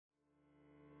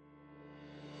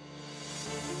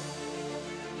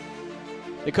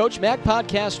The Coach Mac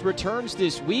podcast returns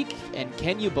this week, and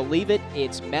can you believe it?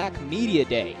 It's Mac Media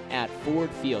Day at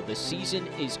Ford Field. The season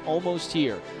is almost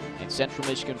here, and Central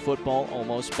Michigan football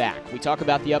almost back. We talk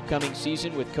about the upcoming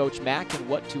season with Coach Mac and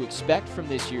what to expect from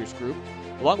this year's group,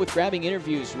 along with grabbing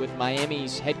interviews with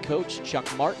Miami's head coach Chuck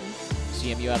Martin,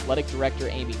 CMU Athletic Director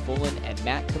Amy Fullen, and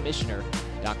Mac Commissioner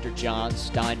Dr. John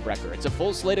Steinbrecher. It's a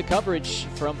full slate of coverage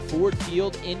from Ford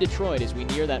Field in Detroit as we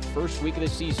near that first week of the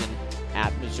season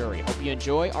at Missouri. Hope you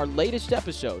enjoy our latest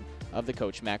episode of the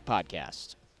Coach Mac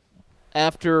podcast.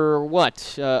 After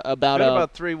what?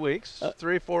 About 3 weeks,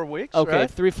 3-4 weeks, okay,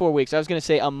 right? 3-4 weeks. I was going to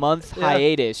say a month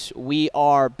hiatus. We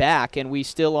are back, and we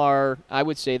still are, I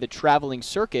would say, the traveling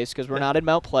circus because we're not at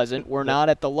Mount Pleasant. We're not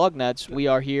at the Lugnuts. We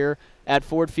are here at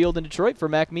Ford Field in Detroit for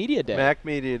Mac Media Day. Mac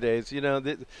Media Days. You know,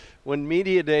 when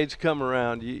Media Days come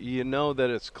around, you know that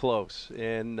it's close,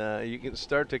 and you can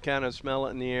start to kind of smell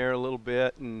it in the air a little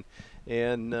bit, and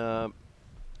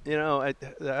you know,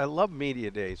 I love Media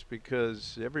Days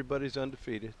because everybody's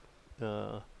undefeated.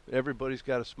 Everybody's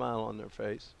got a smile on their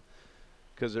face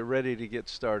because they're ready to get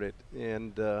started.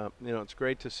 And, you know, it's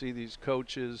great to see these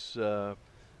coaches.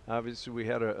 Obviously, we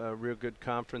had a real good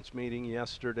conference meeting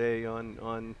yesterday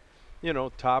on you know,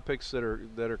 topics that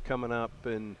are coming up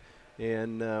and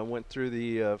went through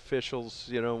the officials,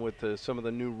 you know, with some of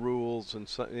the new rules and,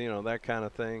 you know, that kind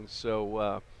of thing.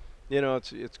 So, you know,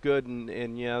 it's good,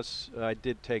 and yes, I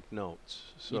did take notes.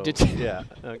 So, you did yeah,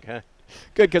 okay.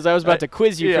 Good, because I was about to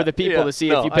quiz you for the people to see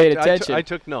if you paid attention. I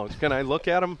took notes. Can I look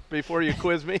at them before you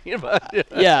quiz me?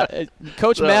 Yeah,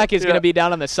 Coach Mac is going to be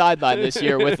down on the sideline this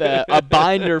year with a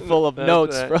binder full of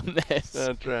notes from this.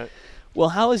 That's right. Well,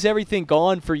 how has everything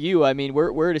gone for you? I mean,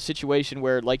 we're at a situation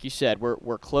where, like you said,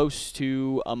 we're close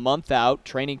to a month out.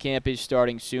 Training camp is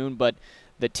starting soon, but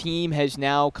the team has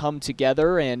now come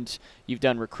together, and you've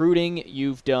done recruiting,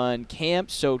 you've done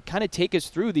camps. So kind of take us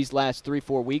through these last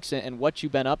 3-4 weeks and what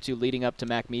you've been up to leading up to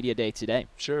Mac Media Day today.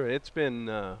 Sure. It's been,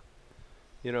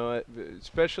 you know,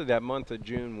 especially that month of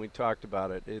June, we talked about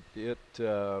it.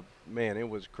 Man, it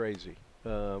was crazy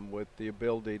with the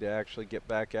ability to actually get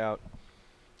back out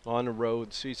on the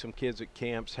road, see some kids at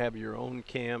camps, have your own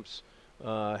camps,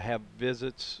 have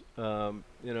visits. You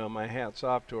know, my hat's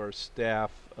off to our staff.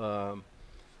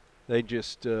 They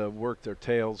just worked their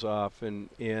tails off and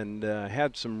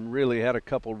had a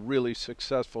couple really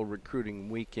successful recruiting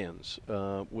weekends.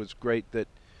 Was great that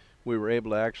we were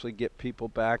able to actually get people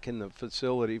back in the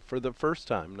facility for the first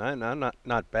time.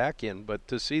 Not back in, but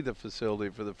to see the facility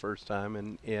for the first time.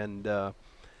 And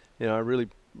you know,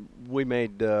 we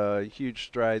made huge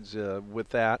strides with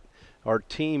that. Our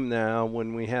team now,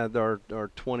 when we had our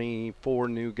 24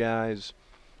 new guys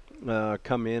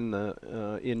come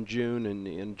in June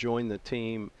and join the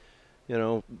team, you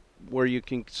know, where you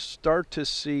can start to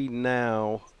see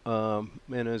now,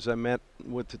 and as I met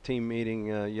with the team meeting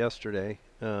yesterday,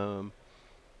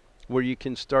 where you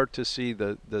can start to see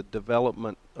the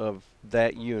development of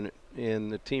that unit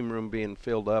and the team room being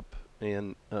filled up,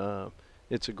 and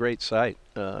it's a great sight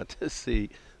to see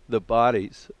the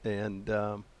bodies, and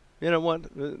you know what,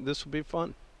 this will be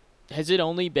fun. Has it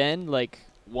only been like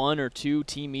one or two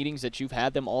team meetings that you've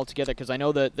had them all together? Because I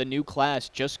know the new class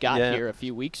just got here a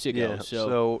few weeks ago. Yeah.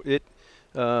 So it,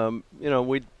 you know,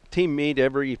 we team meet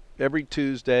every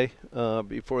Tuesday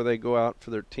before they go out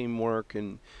for their teamwork,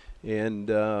 and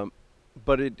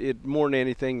but it more than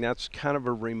anything, that's kind of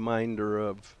a reminder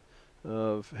of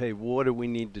hey, what do we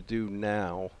need to do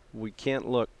now? We can't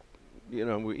look, you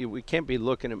know, we can't be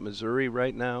looking at Missouri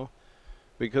right now.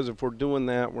 Because if we're doing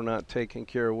that, we're not taking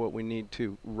care of what we need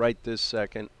to right this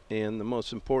second. And the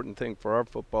most important thing for our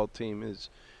football team is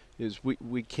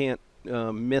we can't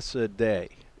miss a day.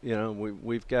 You know,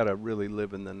 we've got to really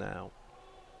live in the now.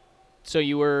 So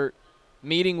you were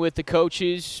meeting with the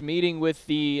coaches, meeting with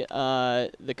the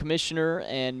commissioner,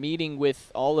 and meeting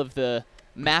with all of the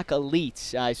Mac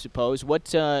elites, I suppose. What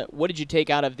did you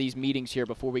take out of these meetings here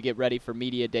before we get ready for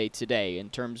Media Day today in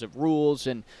terms of rules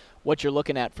and what you're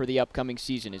looking at for the upcoming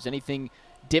season? Is anything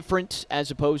different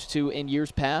as opposed to in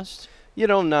years past? You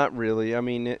know, not really. I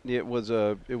mean, it was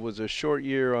a short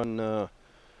year on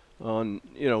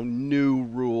you know, new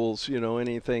rules. You know,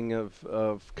 anything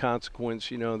of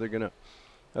consequence. You know, they're gonna.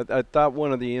 I thought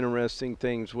one of the interesting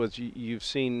things was you've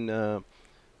seen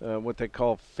what they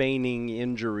call feigning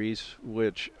injuries,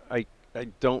 which I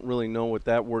don't really know what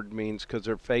that word means because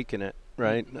they're faking it.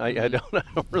 Right, I don't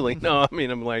really know. I mean,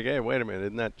 I'm like, hey, wait a minute,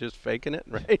 isn't that just faking it,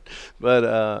 right?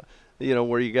 But you know,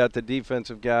 where you got the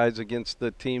defensive guys against the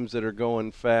teams that are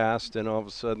going fast, and all of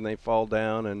a sudden they fall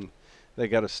down and they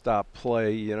got to stop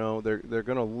play. You know, they're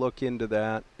going to look into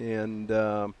that, and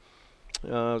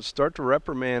start to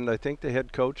reprimand, I think, the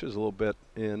head coaches a little bit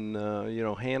in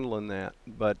handling that.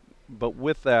 But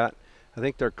with that, I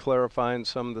think they're clarifying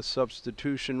some of the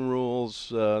substitution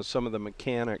rules, some of the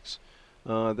mechanics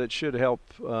that should help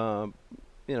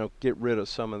get rid of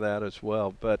some of that as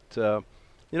well. But other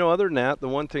than that, the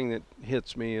one thing that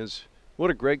hits me is what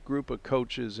a great group of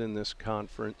coaches in this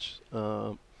conference.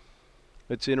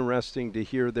 It's interesting to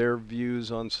hear their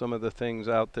views on some of the things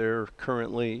out there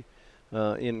currently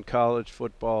in college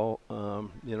football,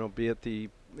 be it the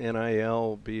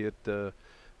NIL, be it the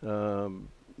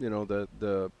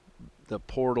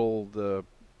portal, the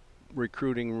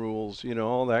recruiting rules,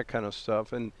 all that kind of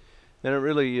stuff. And it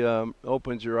really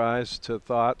opens your eyes to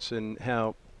thoughts and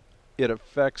how it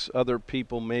affects other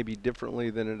people maybe differently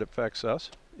than it affects us.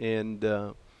 And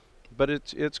but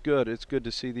it's good. It's good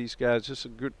to see these guys. Just a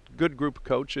good group of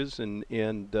coaches, and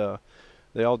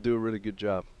they all do a really good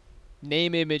job.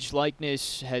 Name, image,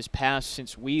 likeness has passed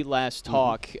since we last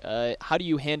talked. How do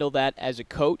you handle that as a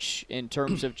coach in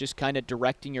terms of just kind of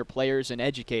directing your players and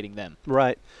educating them?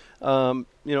 Right.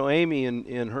 Amy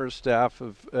and her staff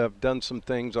have done some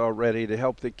things already to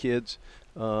help the kids,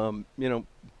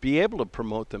 be able to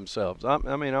promote themselves.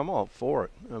 I'm all for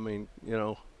it.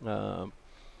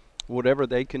 Whatever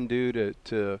they can do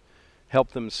to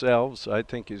help themselves, I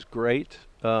think is great.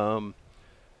 To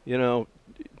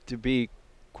be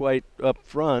quite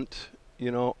upfront,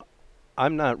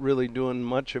 I'm not really doing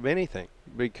much of anything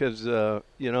because,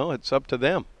 it's up to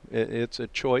them. It's a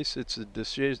choice. It's a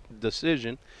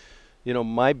decision.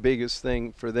 My biggest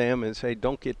thing for them is, hey,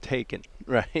 don't get taken,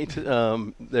 right?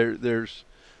 There's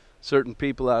certain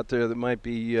people out there that might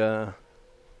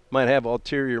have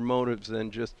ulterior motives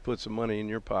than just put some money in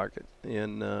your pocket.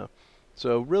 And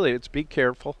so really it's be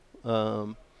careful.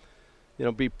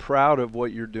 Be proud of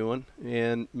what you're doing,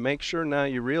 and make sure now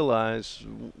you realize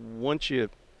once you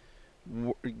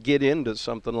get into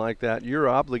something like that, you're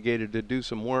obligated to do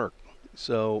some work.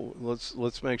 So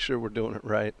let's make sure we're doing it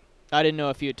right. I didn't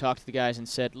know if you had talked to the guys and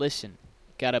said, listen,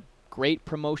 got a great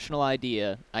promotional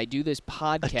idea. I do this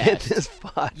podcast.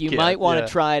 You might want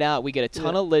to try it out. We get a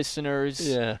ton of listeners.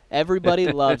 Yeah. Everybody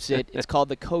loves it. It's called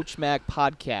the Coach Mac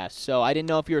Podcast. So I didn't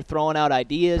know if you were throwing out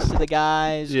ideas to the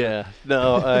guys. Yeah.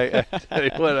 No, I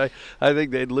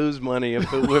think they'd lose money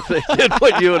if they did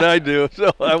what you and I do.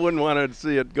 So I wouldn't want to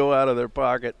see it go out of their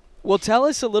pocket. Well, tell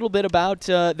us a little bit about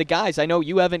the guys. I know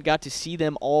you haven't got to see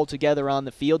them all together on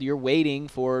the field. You're waiting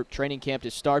for training camp to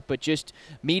start, but just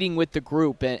meeting with the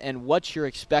group and what you're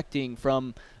expecting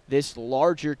from this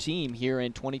larger team here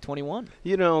in 2021.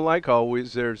 Like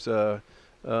always, there's there's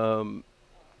an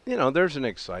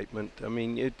excitement. I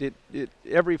mean, it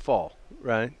every fall,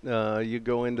 right? You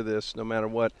go into this no matter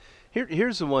what.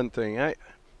 Here's the one thing.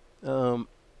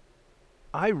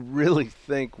 I really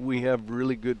think we have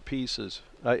really good pieces.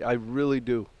 I really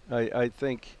do. I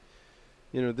think,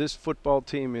 this football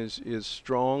team is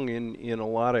strong in a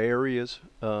lot of areas.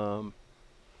 And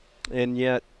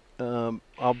yet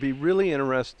I'll be really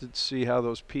interested to see how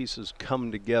those pieces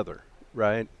come together,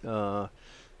 right?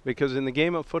 Because in the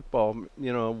game of football,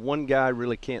 one guy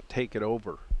really can't take it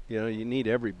over. You need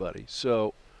everybody.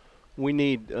 So we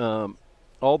need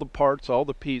all the parts, all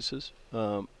the pieces.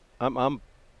 I'm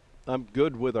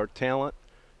good with our talent.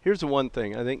 Here's the one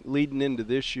thing. I think leading into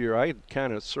this year, I had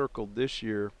kind of circled this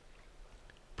year,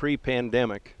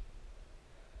 pre-pandemic,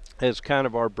 as kind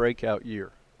of our breakout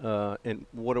year. And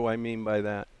what do I mean by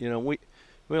that? We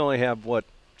only have,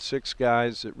 6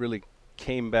 guys that really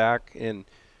came back. And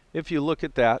if you look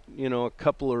at that, a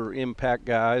couple are impact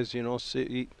guys,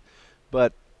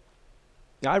 but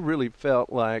I really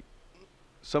felt like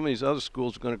some of these other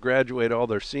schools are going to graduate all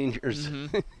their seniors.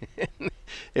 Mm-hmm.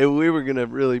 And we were going to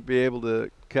really be able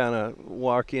to kind of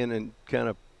walk in and kind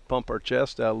of pump our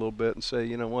chest out a little bit and say,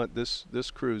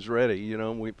 this crew's ready.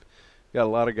 We've got a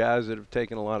lot of guys that have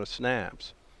taken a lot of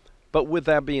snaps. But with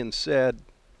that being said,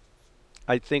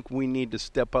 I think we need to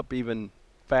step up even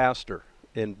faster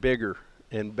and bigger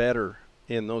and better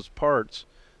in those parts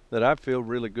that I feel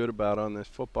really good about on this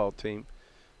football team.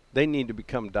 They need to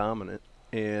become dominant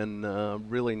and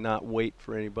really not wait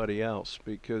for anybody else,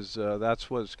 because that's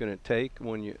what it's going to take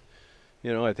when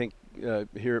I think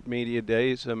here at Media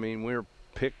Days, we're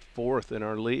picked 4th in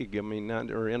our league,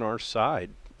 or in our side,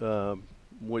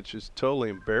 which is totally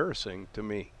embarrassing to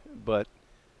me. But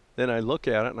then I look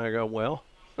at it and I go, well,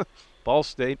 Ball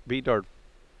State beat our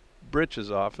britches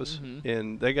off us,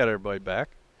 and they got everybody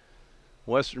back.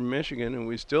 Western Michigan, and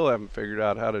we still haven't figured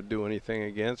out how to do anything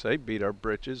against. They beat our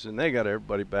britches, and they got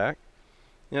everybody back.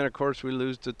 And, of course, we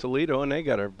lose to Toledo, and they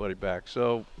got everybody back.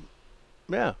 So,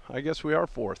 yeah, I guess we are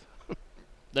 4th.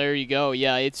 There you go.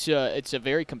 Yeah, it's a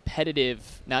very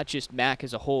competitive, not just MAC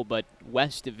as a whole, but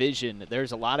West Division.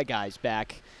 There's a lot of guys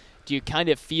back. Do you kind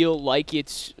of feel like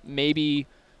it's maybe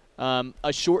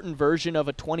a shortened version of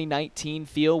a 2019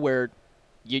 feel where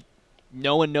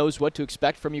no one knows what to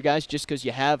expect from you guys just because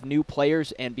you have new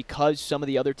players and because some of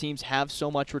the other teams have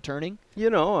so much returning?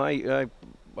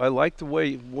 I like the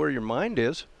way where your mind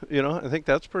is. I think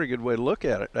that's a pretty good way to look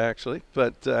at it, actually.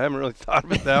 But I haven't really thought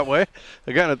of it that way.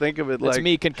 I kind of think of it that's like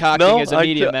me concocting as a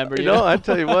media member. I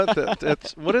tell you what.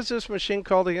 That's what is this machine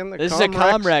called again? This is a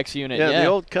Comrex unit. Yeah, the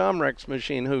old Comrex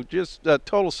machine. Who just a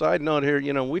total side note here.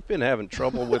 We've been having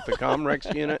trouble with the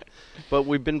Comrex unit, but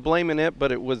we've been blaming it.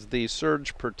 But it was the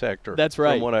surge protector. That's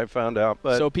right. From what I found out.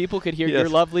 But so people could hear your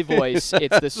lovely voice.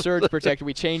 It's the surge protector.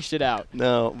 We changed it out.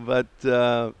 No,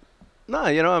 but.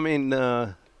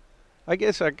 No, I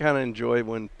guess I kind of enjoy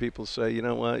when people say, you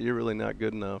know what, you're really not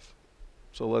good enough,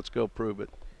 so let's go prove it.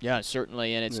 Yeah,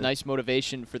 certainly, and it's nice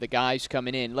motivation for the guys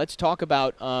coming in. Let's talk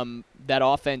about that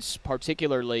offense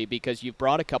particularly because you've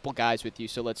brought a couple guys with you,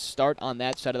 so let's start on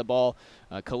that side of the ball.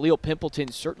 Khalil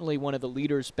Pimpleton, certainly one of the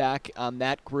leaders back on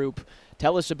that group.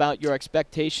 Tell us about your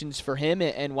expectations for him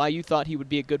and why you thought he would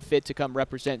be a good fit to come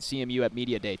represent CMU at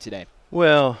Media Day today.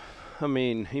 Well,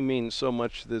 he means so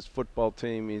much to this football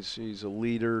team. He's a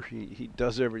leader. He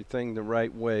does everything the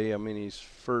right way. He's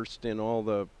first in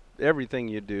everything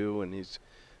you do, and he's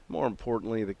more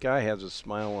importantly, the guy has a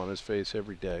smile on his face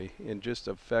every day and just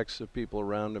affects the people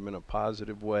around him in a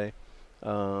positive way.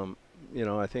 I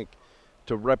think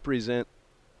to represent,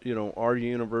 our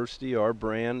university, our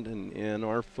brand, and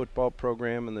our football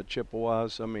program and the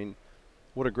Chippewas,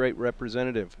 what a great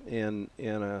representative and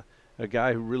a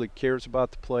guy who really cares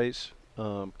about the place,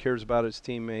 cares about his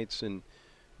teammates, and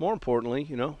more importantly,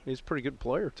 he's a pretty good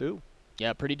player too.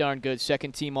 Yeah, pretty darn good.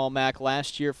 Second team All-MAC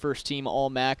last year, first team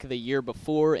All-MAC the year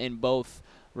before in both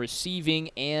receiving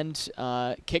and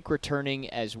kick returning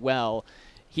as well.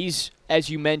 He's, as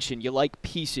you mentioned, you like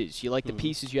pieces. You like the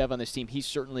pieces you have on this team. He's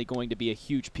certainly going to be a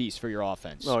huge piece for your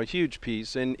offense. Oh, a huge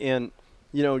piece. And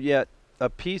yet a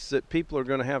piece that people are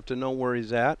going to have to know where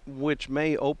he's at, which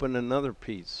may open another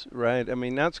piece, right?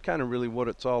 That's kind of really what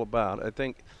it's all about. I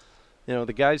think,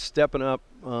 the guys stepping up,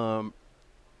 when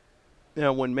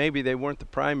maybe they weren't the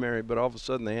primary, but all of a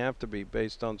sudden they have to be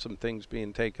based on some things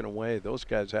being taken away. Those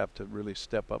guys have to really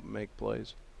step up and make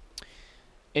plays.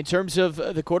 In terms of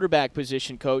the quarterback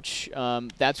position, Coach,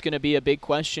 that's going to be a big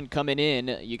question coming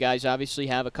in. You guys obviously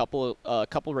have a couple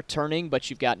returning,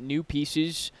 but you've got new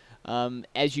pieces.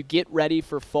 As you get ready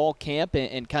for fall camp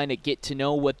and kind of get to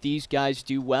know what these guys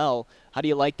do well, how do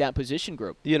you like that position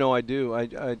group? I do.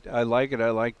 I like it.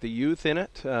 I like the youth in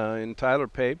it. In Tyler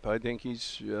Pape, I think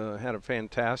he's had a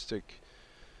fantastic.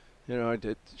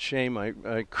 Shame I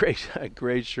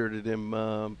gray shirted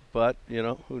him, but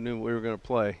who knew we were going to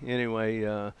play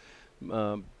anyway.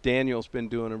 Daniel's been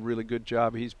doing a really good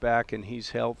job. He's back and he's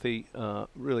healthy.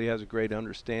 Really has a great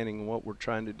understanding of what we're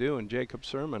trying to do. And Jacob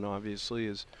Sermon obviously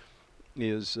is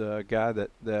a guy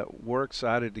that we're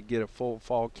excited to get a full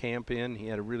fall camp in. He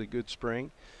had a really good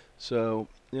spring. So,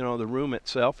 the room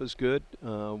itself is good.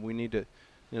 We need to,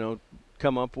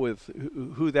 come up with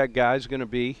who that guy's going to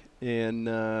be. And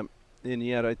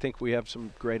yet I think we have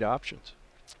some great options.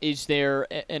 Is there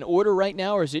an order right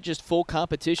now, or is it just full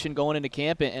competition going into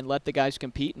camp and let the guys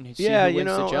compete and see who wins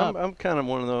the job? I'm kind of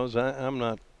one of those. I'm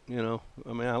not,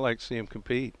 I like to see them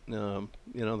compete.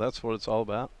 That's what it's all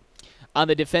about. On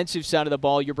the defensive side of the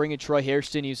ball, you're bringing Troy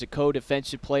Hairston. He was a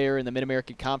co-defensive player in the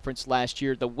Mid-American Conference last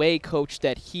year. The way, Coach,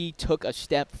 that he took a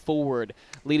step forward,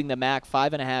 leading the MAC,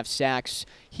 5.5 sacks,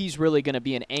 he's really going to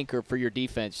be an anchor for your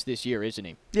defense this year, isn't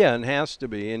he? Yeah, and has to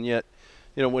be. And yet,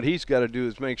 what he's got to do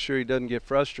is make sure he doesn't get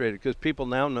frustrated because people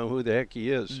now know who the heck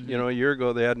he is. Mm-hmm. A year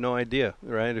ago they had no idea,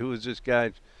 right? Who was this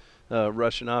guy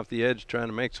rushing off the edge trying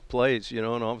to make some plays, and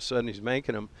all of a sudden he's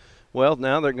making them. Well,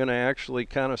 now they're going to actually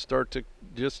kind of start to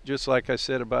just like I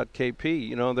said about KP,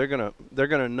 they're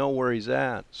going to know where he's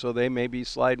at. So they may be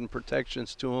sliding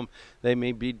protections to him. They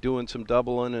may be doing some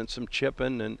doubling and some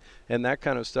chipping and that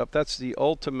kind of stuff. That's the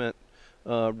ultimate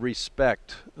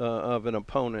respect of an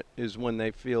opponent is when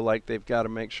they feel like they've got to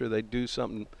make sure they do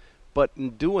something. But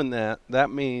in doing that,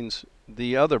 that means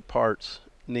the other parts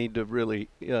need to really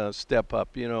step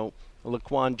up.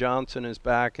 Laquan Johnson is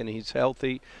back and he's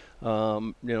healthy.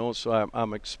 So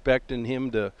I'm expecting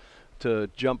him to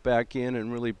jump back in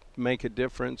and really make a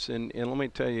difference. And let me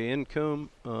tell you,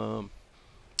 Income,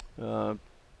 I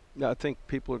think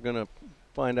people are going to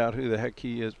find out who the heck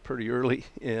he is pretty early,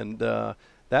 and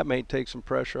that may take some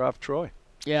pressure off Troy.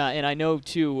 Yeah, and I know,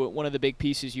 too, one of the big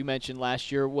pieces you mentioned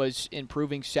last year was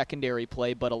improving secondary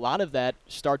play, but a lot of that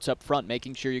starts up front,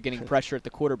 making sure you're getting pressure at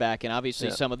the quarterback, and obviously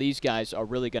some of these guys are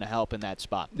really going to help in that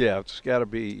spot. Yeah, it's got to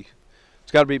be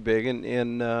big,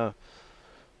 and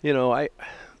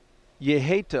you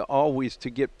hate to always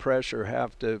to get pressure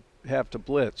have to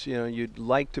blitz. You'd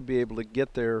like to be able to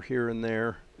get there here and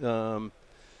there.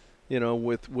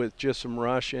 With just some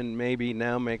rush and maybe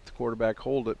now make the quarterback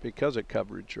hold it because of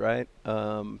coverage, right?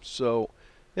 So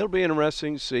it'll be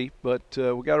interesting to see, but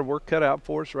we got our work cut out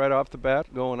for us right off the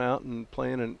bat, going out and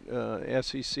playing an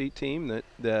SEC team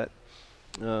that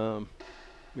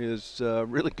is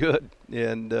really good,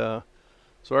 and so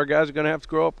our guys are going to have to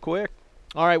grow up quick.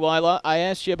 All right, well, I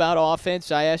asked you about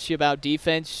offense. I asked you about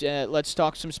defense. Let's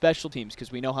talk some special teams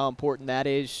because we know how important that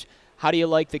is. How do you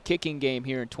like the kicking game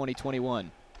here in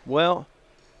 2021? Well,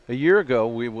 a year ago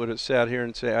we would have sat here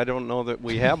and say, I don't know that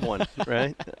we have one,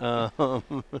 right? But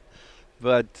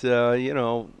let's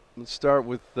start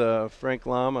with Frank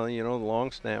Lama, the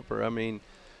long snapper. I mean,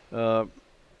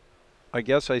 I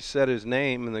guess I said his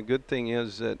name, and the good thing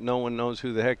is that no one knows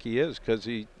who the heck he is because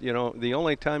the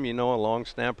only time you know a long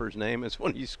snapper's name is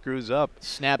when he screws up.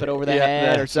 Snap it over the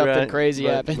head or something crazy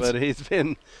happens. But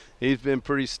he's been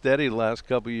pretty steady the last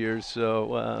couple of years,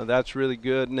 so that's really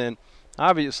good. And then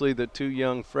obviously the two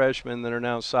young freshmen that are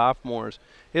now sophomores,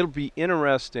 it'll be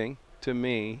interesting to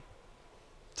me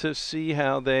to see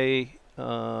how they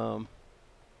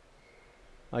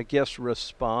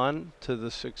respond to the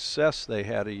success they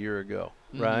had a year ago,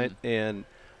 right? And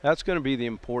that's going to be the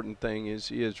important thing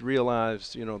is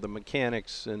realize, the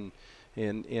mechanics and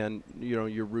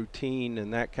your routine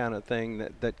and that kind of thing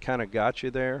that kind of got you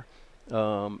there.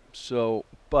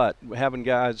 But having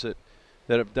guys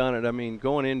that have done it, I mean,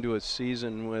 going into a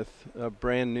season with a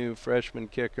brand new freshman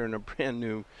kicker and a brand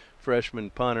new freshman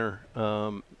punter,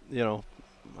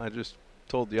 I just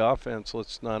told the offense,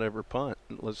 let's not ever punt.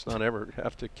 Let's not ever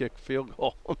have to kick field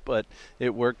goal. But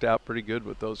it worked out pretty good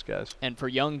with those guys. And for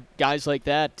young guys like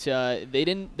that, they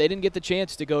didn't get the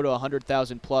chance to go to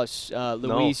 100,000 plus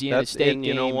Louisiana State game.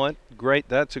 You know what? Great.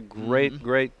 That's a great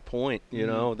point. You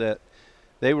know that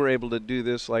they were able to do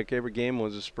this like every game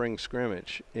was a spring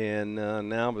scrimmage, and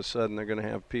now all of a sudden they're going to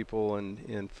have people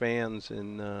and fans,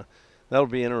 and that'll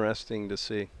be interesting to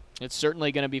see. It's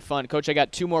certainly going to be fun. Coach, I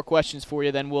got two more questions for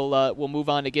you, then we'll move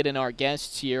on to get in our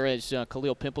guests here as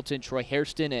Khalil Pimpleton, Troy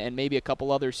Hairston, and maybe a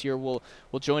couple others here will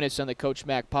join us on the Coach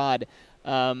Mac pod.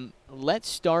 Let's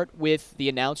start with the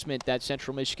announcement that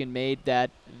Central Michigan made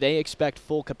that they expect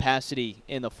full capacity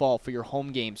in the fall for your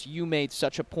home games. You made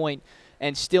such a point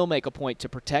and still make a point to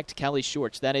protect Kelly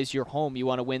Shorts. That is your home. You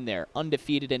want to win there.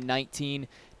 Undefeated in 19.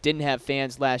 Didn't have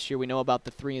fans last year. We know about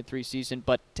the 3-3 season,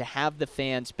 but to have the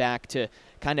fans back to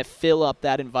kind of fill up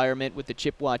that environment with the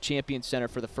Chippewa Champion Center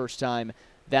for the first time,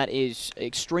 that is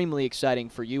extremely exciting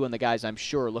for you and the guys, I'm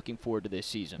sure, are looking forward to this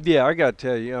season. Yeah, I got to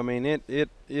tell you, I mean, it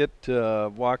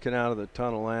walking out of the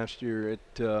tunnel last year,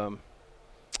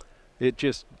 it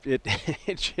just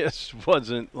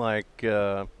wasn't like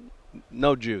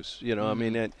no juice, I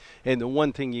mean, and the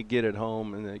one thing you get at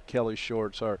home, and the Kelly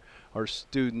Shorts, our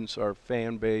students, our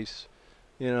fan base,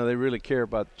 they really care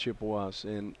about the Chippewas,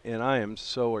 and I am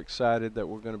so excited that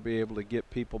we're going to be able to get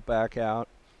people back out.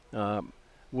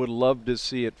 Would love to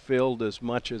see it filled as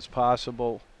much as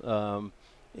possible,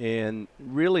 and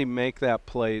really make that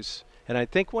place. And I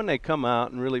think when they come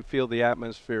out and really feel the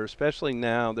atmosphere, especially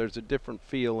now, there's a different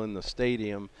feel in the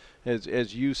stadium,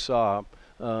 as you saw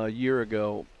a year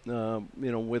ago,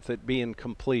 with it being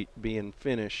complete, being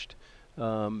finished.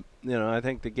 I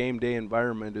think the game day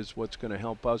environment is what's going to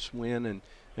help us win,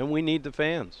 and we need the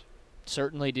fans.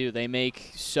 Certainly do. They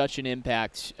make such an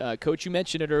impact. Coach, you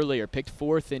mentioned it earlier. Picked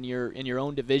fourth in your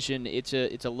own division. It's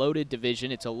a loaded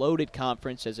division. It's a loaded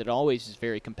conference, as it always is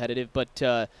very competitive. But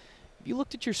have you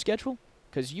looked at your schedule?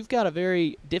 Because you've got a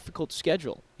very difficult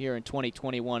schedule here in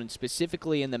 2021, and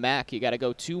specifically in the MAC. You got to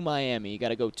go to Miami. You got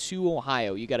to go to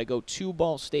Ohio. You got to go to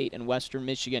Ball State and Western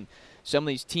Michigan. Some of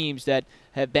these teams that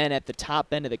have been at the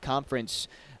top end of the conference.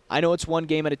 I know it's one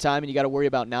game at a time and you got to worry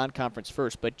about non-conference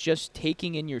first, but just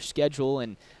taking in your schedule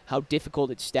and how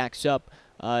difficult it stacks up,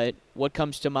 what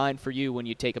comes to mind for you when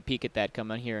you take a peek at that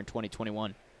coming here in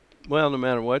 2021? Well, no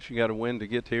matter what, you got to win to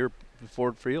get to here to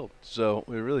Ford Field. So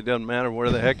it really doesn't matter where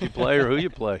the heck you play or who you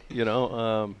play.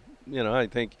 I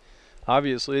think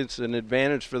obviously it's an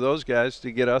advantage for those guys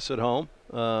to get us at home,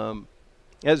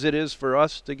 as it is for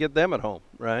us to get them at home,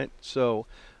 right? So,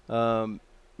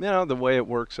 the way it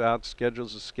works out,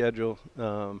 schedule's a schedule.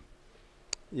 I'm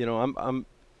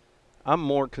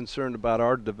more concerned about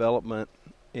our development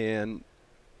and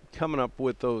coming up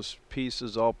with those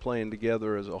pieces all playing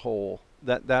together as a whole.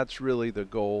 That's really the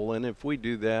goal. And if we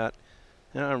do that,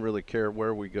 and I don't really care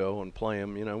where we go and play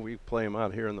them. We play them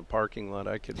out here in the parking lot.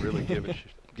 I could really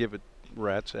give it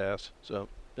rat's ass. So.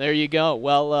 There you go.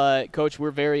 Well, Coach, we're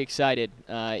very excited.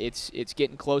 It's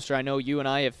getting closer. I know you and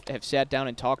I have sat down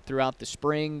and talked throughout the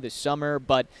spring, the summer,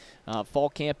 but fall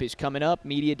camp is coming up.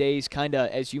 Media Days kind of,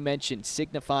 as you mentioned,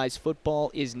 signifies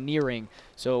football is nearing.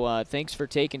 So thanks for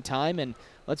taking time, and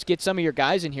let's get some of your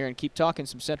guys in here and keep talking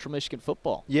some Central Michigan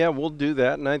football. Yeah, we'll do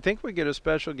that, and I think we get a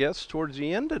special guest towards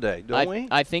the end today, don't we?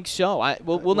 I think so.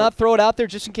 We'll not throw it out there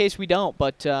just in case we don't,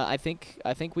 but I think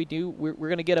we do. We're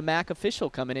going to get a MAC official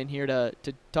coming in here to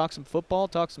talk some football,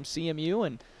 talk some CMU,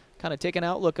 and kind of take an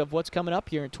outlook of what's coming up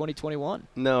here in 2021.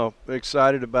 No,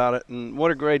 excited about it, and what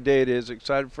a great day it is.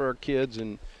 Excited for our kids,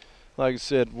 and like I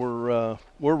said, we're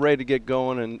ready to get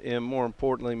going, and more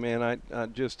importantly, man, I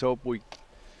just hope we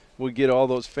get all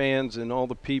those fans and all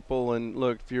the people. And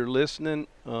look, if you're listening,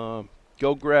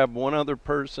 go grab one other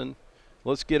person.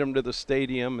 Let's get them to the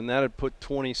stadium, and that'd put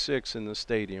 26 in the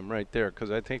stadium right there. Because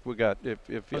I think we got if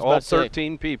all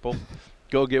 13 people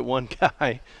go get one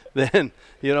guy, then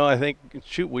I think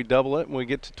we double it and we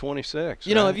get to 26.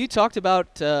 Have you talked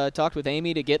with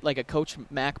Amy to get like a Coach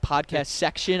Mac podcast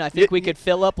section? I think we could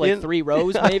fill up 3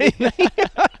 rows maybe.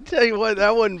 I tell you what,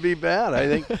 that wouldn't be bad. I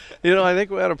think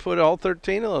we ought to put all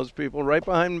 13 of those people right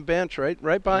behind the bench, right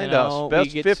behind us,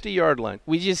 best 50-yard line.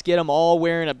 We just get them all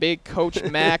wearing a big Coach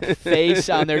Mac face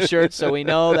on their shirts, so we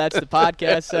know that's the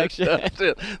podcast section. That's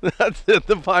it.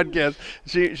 The podcast.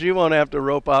 She won't have to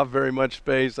rope off very much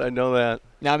space. I know that.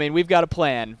 Now, I mean, we've got a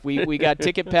plan. We got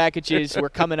ticket packages. We're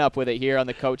coming up with it here on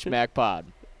the Coach Mac pod.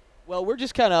 Well, we're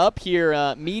just kind of up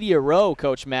here, media row,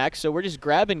 Coach Mac, so we're just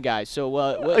grabbing guys.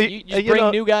 So you just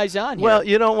bring new guys on here. Well,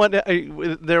 you know what?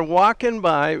 They're walking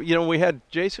by. We had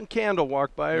Jason Candle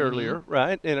walk by earlier,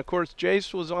 right? And, of course,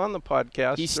 Jace was on the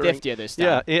podcast. He stiffed you this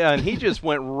time. Yeah, and he just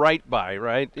went right by,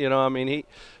 right?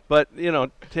 But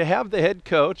to have the head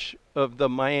coach of the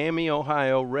Miami,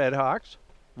 Ohio Redhawks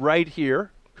right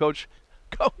here, Coach,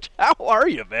 how are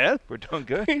you, man? We're doing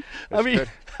good. Good.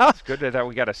 It's good that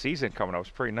we got a season coming up. It's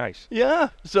pretty nice. Yeah.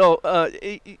 So, as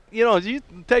you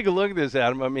take a look at this,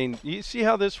 Adam, I mean, you see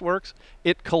how this works?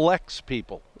 It collects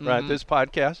people, right? This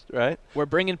podcast, right? We're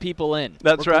bringing people in.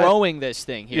 That's right. We're growing this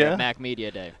thing here at Mac Media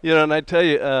Day. And I tell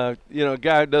you, a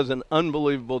guy does an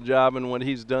unbelievable job in what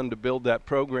he's done to build that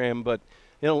program, but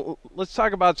let's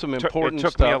talk about some important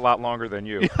stuff. It took me a lot longer than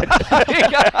you.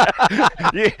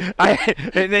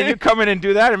 And then you come in and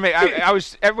do that, and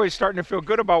everybody's starting to feel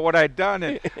good about what I'd done.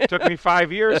 And it took me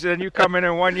 5 years, and then you come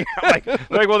in 1 year. I'm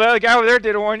like, well, the guy over there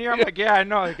did it 1 year. I'm like, yeah, I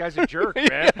know. The guy's a jerk,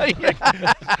 man.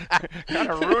 Kind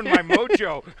of ruined my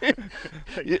mojo.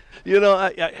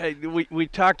 We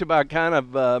talked about kind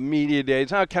of media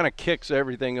days, how it kind of kicks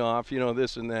everything off,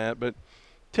 this and that, but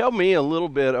tell me a little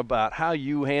bit about how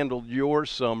you handled your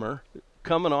summer,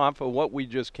 coming off of what we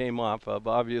just came off of,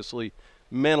 obviously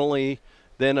mentally.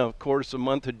 Then, of course, the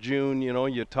month of June,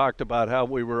 you talked about how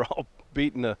we were all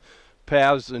beating the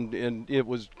paths, and it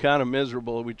was kind of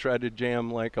miserable. We tried to jam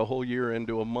like a whole year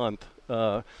into a month.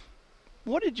 What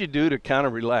did you do to kind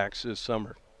of relax this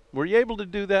summer? Were you able to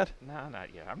do that? No,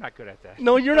 not yet. I'm not good at that.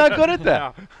 No, you're not good at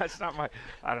that. No, that's not my.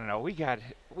 I don't know.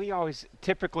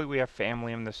 Typically we have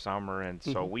family in the summer, and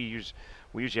so we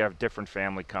usually have different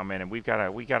family come in, and we got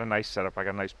a nice setup. I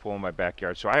got a nice pool in my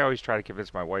backyard, so I always try to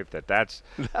convince my wife that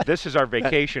this is our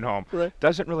vacation home. Right.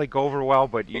 Doesn't really go over well,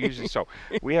 but usually so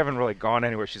we haven't really gone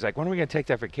anywhere. She's like, when are we gonna take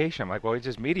that vacation? I'm like, well, it's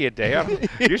just media day.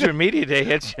 Usually when media day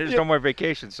hits, there's no more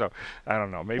vacation. So I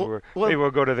don't know. Maybe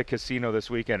we'll go to the casino this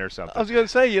weekend or something. I was gonna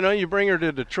say, you bring her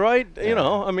to Detroit.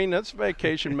 I mean, that's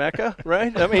vacation mecca,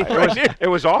 right? I mean, it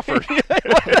was offered.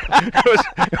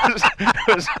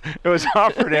 It was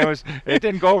offered. It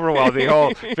didn't go over well, the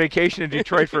whole vacation in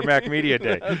Detroit for Mac Media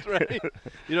Day. That's right.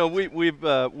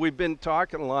 We've been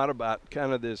talking a lot about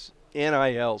kind of this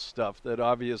NIL stuff that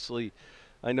obviously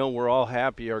I know we're all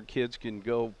happy our kids can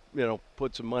go,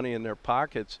 put some money in their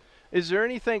pockets. Is there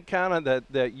anything kind of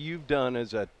that you've done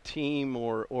as a team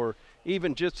or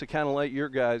even just to kind of let your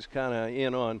guys kind of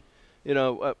in on,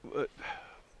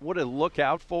 what to look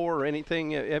out for or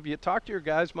anything? Have you talked to your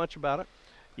guys much about it?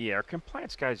 Yeah, our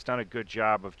compliance guy's done a good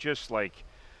job of just like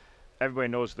everybody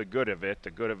knows the good of it.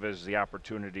 The good of it is the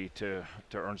opportunity to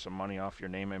earn some money off your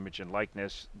name, image, and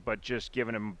likeness, but just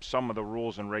giving them some of the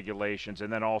rules and regulations,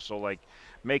 and then also like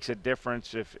makes a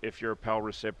difference if you're a Pell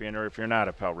recipient or if you're not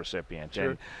a Pell recipient.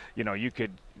 Sure. And you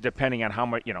could, depending on how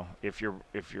much, if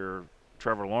you're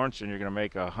Trevor Lawrence and you're going to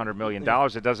make $100 million,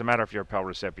 it doesn't matter if you're a Pell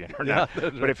recipient or not.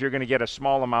 But if you're going to get a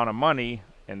small amount of money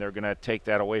and they're going to take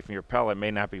that away from your pellet. It may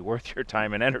not be worth your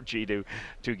time and energy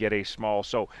to get a small.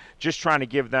 So just trying to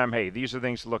give them, hey, these are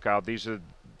things to look out. These are,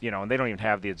 and they don't even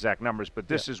have the exact numbers, but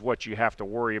this is what you have to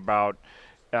worry about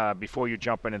before you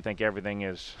jump in and think everything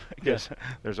is, because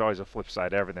there's always a flip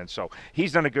side to everything. So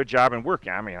he's done a good job in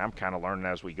working. I mean, I'm kind of learning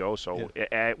as we go. So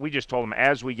we just told him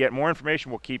as we get more information,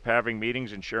 we'll keep having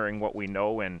meetings and sharing what we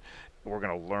know, and we're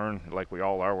going to learn like we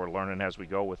all are. We're learning as we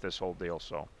go with this whole deal.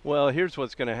 So, well, here's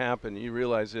what's going to happen. You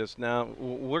realize this now.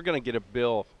 We're going to get a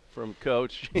bill from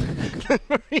Coach.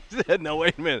 He said, "No,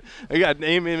 wait a minute. I got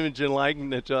name, image, and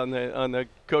likeness on the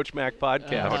Coach Mac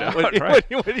podcast."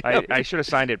 Right. I should have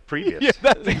signed it previous. Yeah,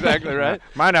 that's exactly right.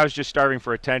 Mine, I was just starving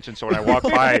for attention, so when I walked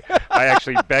by, I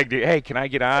actually begged it, hey, can I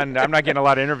get on? I'm not getting a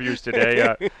lot of interviews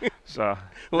today.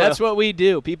 That's what we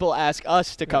do. People ask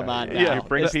us to come on now. You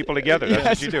bring people together.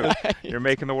 That's what you do. Right. You're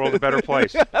making the world a better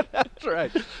place. That's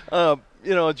right.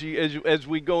 As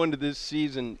we go into this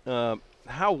season,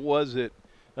 how was it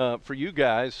for you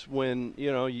guys when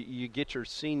you get your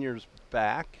seniors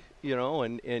back,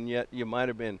 and yet you might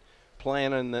have been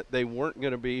planning that they weren't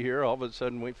going to be here. All of a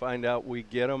sudden we find out we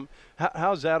get them.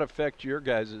 How's that affect your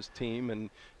guys' team?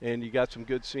 And you got some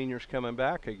good seniors coming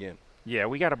back again. Yeah,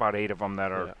 we got about 8 of them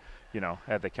that are,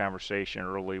 had the conversation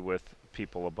early with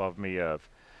people above me of,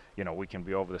 we can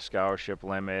be over the scholarship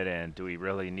limit, and do we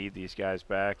really need these guys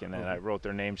back? And then I wrote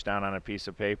their names down on a piece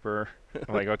of paper.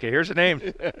 I'm like, okay, here's the names.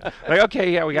 Like,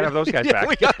 okay, yeah, we got to have those guys back.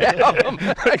 We got to have them.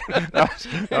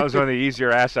 that was one of the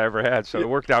easier asks I ever had, so it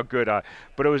worked out good.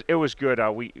 But it was good.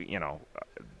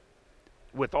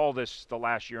 With all this, the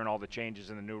last year and all the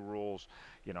changes and the new rules,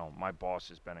 my boss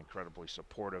has been incredibly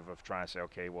supportive of trying to say,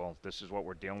 okay, well, this is what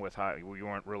we're dealing with. We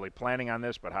weren't really planning on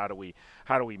this, but how do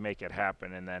we make it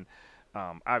happen? And then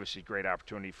obviously great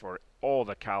opportunity for all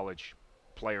the college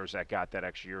players that got that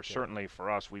extra year. Yeah. Certainly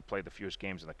for us, we played the fewest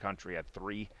games in the country at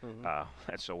 3.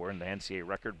 And so we're in the NCAA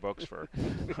record books for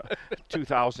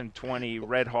 2020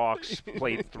 Red Hawks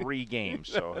played 3 games.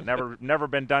 So never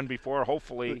been done before.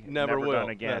 Hopefully never done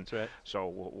again. That's right. So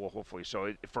we'll hopefully.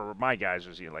 So for my guys, it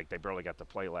was like they barely got to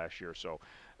play last year. So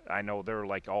I know they're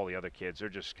like all the other kids. They're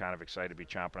just kind of excited to be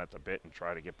chomping at the bit and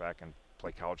try to get back and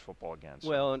play college football again. So.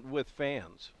 Well, and with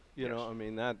fans. I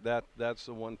mean, that's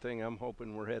the one thing I'm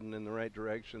hoping we're heading in the right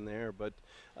direction there. But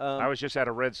I was just at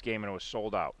a Reds game and it was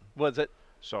sold out. Was it?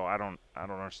 So I don't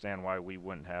understand why we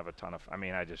wouldn't have a ton of. I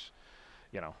mean, it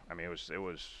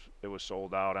was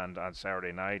sold out on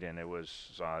Saturday night, and I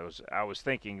was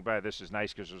thinking, this is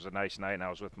nice because it was a nice night, and I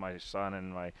was with my son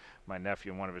and my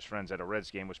nephew and one of his friends at a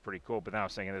Reds game. Was pretty cool. But then I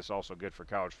was thinking this is also good for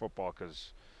college football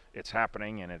because it's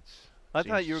happening and it's. I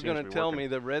thought you were going to tell me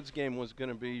the Reds game was going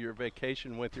to be your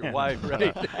vacation with your wife,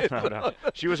 right? No.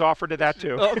 She was offered to that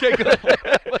too. Okay, good.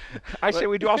 I say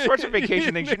we do all sorts of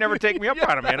vacation things. You never take me up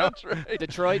on them, That's right.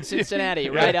 Detroit, Cincinnati,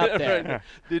 right up there. Right.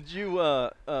 Did you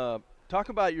talk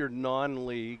about your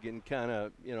non-league and kind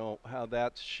of how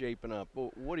that's shaping up?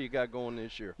 What do you got going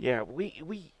this year? Yeah,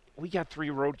 we got 3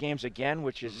 road games again,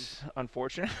 which is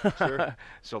unfortunate. Sure.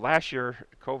 So last year,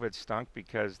 COVID stunk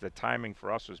because the timing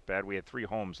for us was bad. We had 3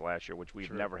 homes last year, which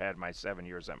we've never had in my 7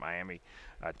 years at Miami.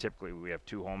 Typically, we have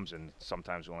 2 homes, and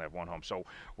sometimes we only have 1 home. So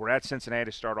we're at Cincinnati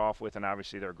to start off with, and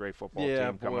obviously they're a great football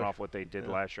team coming off what they did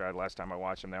last year. Last time I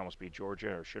watched them, they almost beat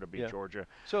Georgia, or should have beat Georgia.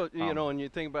 So, and you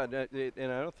think about that,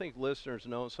 and I don't think listeners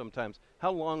know sometimes,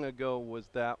 how long ago was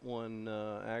that one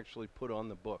actually put on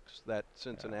the books, that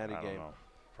Cincinnati game? I don't know.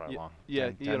 Probably long.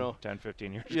 10,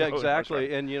 15 years ago. Yeah,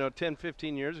 exactly. And 10,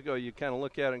 15 years ago, you kind of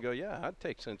look at it and go, "Yeah, I'd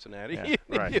take Cincinnati." Yeah,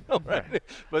 right. Right.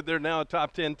 But they're now a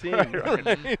top 10 team.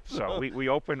 Right. So we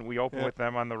open with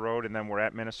them on the road, and then we're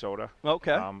at Minnesota.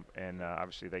 Okay. And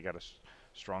obviously they got a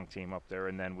strong team up there,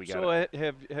 and then we got. So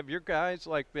have your guys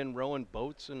been rowing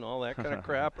boats and all that kind of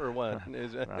crap, or what?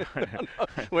 Is it?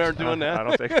 We aren't doing that. I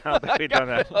don't think we've done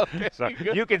that. Okay, so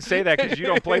you can say that because you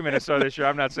don't play Minnesota this year.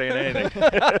 I'm not saying anything.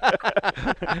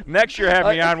 Next year, have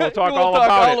me on. We'll talk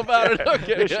all about it.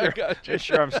 Okay. This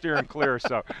year I'm steering clear.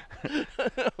 So.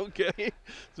 Okay.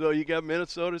 So you got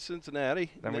Minnesota,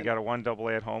 Cincinnati. Then we got a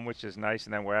 1AA at home, which is nice,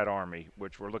 and then we're at Army,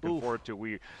 which we're looking forward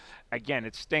to. Again,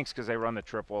 it stinks because they run the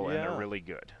triple and they're really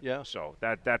good. Yeah. So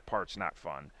that part's not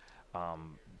fun.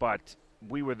 But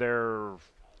we were there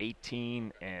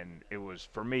 18, and it was,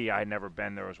 for me, I'd never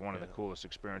been there. It was one of the coolest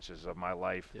experiences of my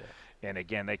life. Yeah. And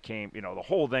again, they came, the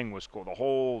whole thing was cool. The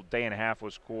whole day and a half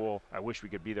was cool. I wish we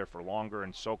could be there for longer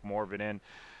and soak more of it in.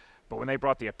 But when they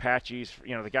brought the Apaches,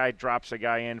 the guy drops a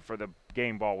guy in for the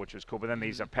game ball, which was cool. But then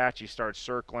these Apaches start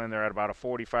circling. They're at about a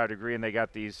 45 degree, and they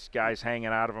got these guys hanging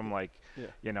out of them. Like,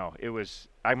 you know, it was.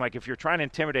 I'm like, if you're trying to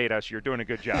intimidate us, you're doing a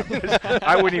good job.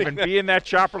 I wouldn't even be in that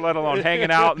chopper, let alone hanging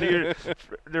out. And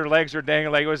their legs are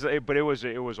dangling. Like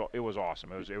it was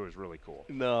awesome. It was really cool.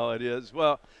 No, it is.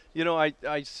 Well, you know,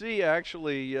 I see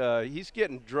actually he's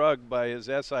getting drugged by his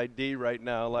SID right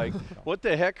now. Like, what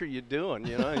the heck are you doing?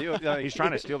 You know, he's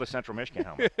trying to steal the Central Michigan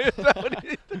helmet.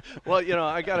 Well, you know,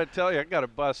 I got to tell you, I got to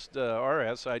bust our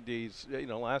SIDs. You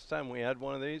know, last time we had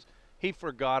one of these, he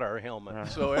forgot our helmet.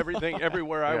 So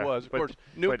everywhere I was, of course,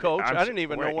 new coach, I didn't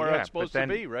even know where I was supposed to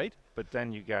be, right? But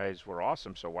then you guys were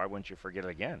awesome, so why wouldn't you forget it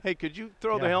again? Hey, could you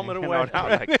throw the helmet away?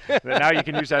 Now you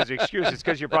can use that as an excuse. It's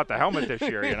because you brought the helmet this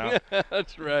year, you know?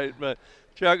 That's right. But,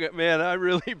 Chuck, man, I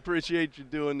really appreciate you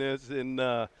doing this. And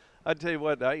I tell you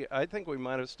what, I think we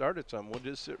might have started something. We'll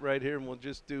just sit right here and we'll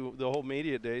just do the whole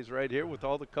media days right here with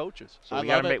all the coaches. So we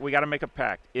got to make a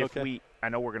pact. If I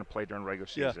know we're going to play during regular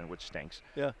season, which stinks.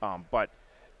 Yeah. But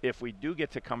if we do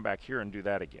get to come back here and do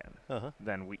that again,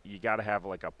 then you got to have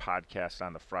like a podcast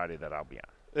on the Friday that I'll be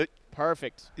on.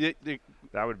 Perfect.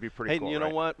 That would be pretty cool. Hey, you know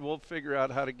what? We'll figure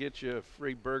out how to get you a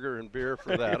free burger and beer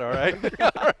for that, all right?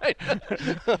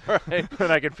 All right.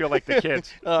 And I can feel like the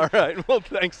kids. All right. Well,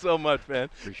 thanks so much, man.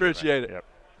 Appreciate it. Yep.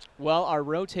 Well, our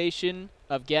rotation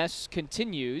of guests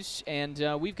continues,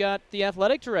 and we've got the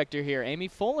athletic director here, Amy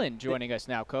Fullen, joining us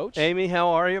now, Coach. Amy, how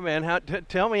are you, man?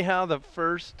 Tell me how the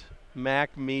first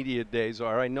MAC Media Days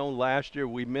are. I know last year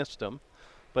we missed them,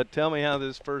 but tell me how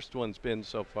this first one's been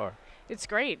so far. It's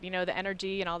great. You know, the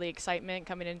energy and all the excitement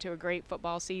coming into a great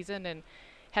football season, and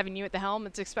having you at the helm,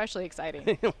 it's especially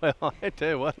exciting. Well, I tell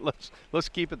you what, let's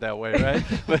keep it that way, right?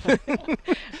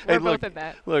 We're both in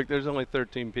that. Look, there's only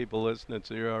 13 people listening,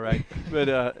 so you're all right.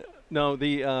 But no,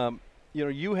 you know,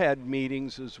 you had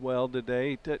meetings as well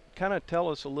today. To kind of tell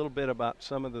us a little bit about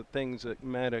some of the things that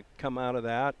might have come out of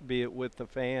that, be it with the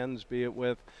fans, be it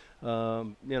with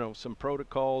you know, some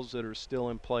protocols that are still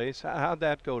in place. How'd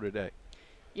that go today?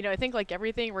 You know, I think like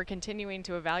everything, we're continuing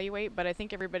to evaluate, but I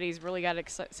think everybody's really got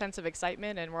a sense of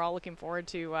excitement, and we're all looking forward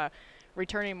to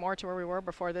returning more to where we were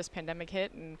before this pandemic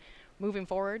hit and moving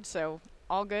forward. So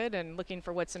all good, and looking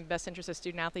for what's in best interest of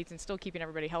student athletes and still keeping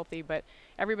everybody healthy. But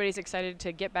everybody's excited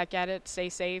to get back at it, stay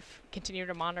safe, continue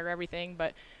to monitor everything,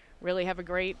 but really have a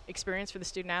great experience for the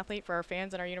student athlete, for our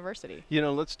fans, and our university. You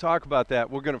know, let's talk about that.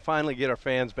 We're going to finally get our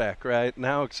fans back, right? And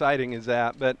how exciting is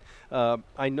that? But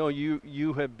I know you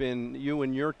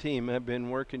and your team have been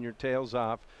working your tails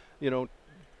off, you know,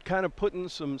 kind of putting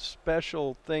some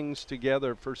special things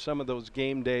together for some of those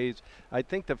game days. I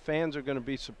think the fans are going to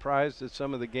be surprised at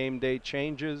some of the game day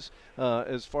changes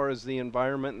as far as the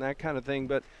environment and that kind of thing.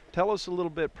 But tell us a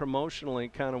little bit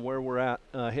promotionally kind of where we're at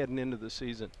heading into the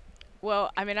season.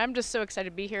 Well, I mean, I'm just so excited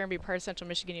to be here and be part of Central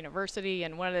Michigan University.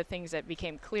 And one of the things that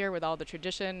became clear with all the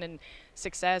tradition and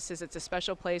success is it's a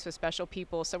special place with special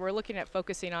people. So we're looking at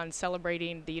focusing on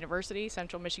celebrating the university,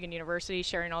 Central Michigan University,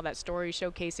 sharing all that story,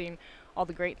 showcasing all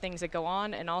the great things that go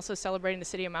on, and also celebrating the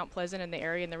city of Mount Pleasant and the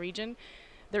area and the region.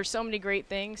 There's so many great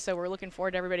things, so we're looking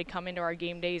forward to everybody coming to our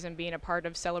game days and being a part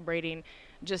of celebrating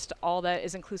just all that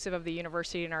is inclusive of the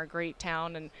university and our great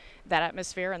town and that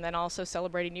atmosphere, and then also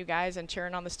celebrating you guys and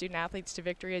cheering on the student athletes to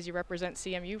victory as you represent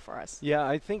CMU for us. Yeah,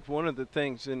 I think one of the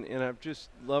things, and I've just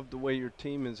loved the way your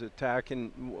team is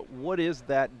attacking, what is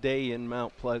that day in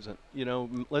Mount Pleasant? You know,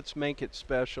 let's make it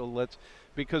special.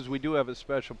 Because we do have a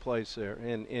special place there,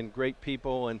 and great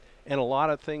people, and a lot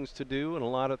of things to do and a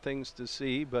lot of things to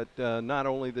see, but not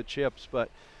only the chips,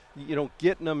 but, you know,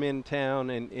 getting them in town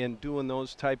and doing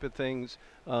those type of things.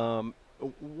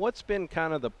 What's been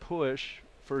kind of the push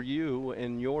for you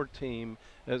and your team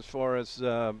as far as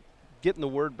getting the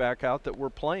word back out that we're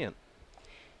playing?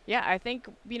 Yeah, I think,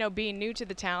 you know, being new to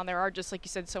the town, there are, just like you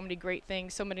said, so many great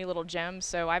things, so many little gems.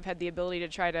 So I've had the ability to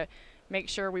try to make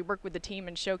sure we work with the team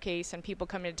and showcase, and people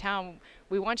come into town.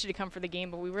 We want you to come for the game,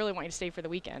 but we really want you to stay for the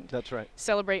weekend. That's right.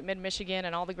 Celebrate Mid-Michigan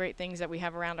and all the great things that we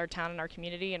have around our town and our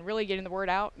community, and really getting the word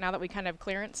out. Now that we kind of have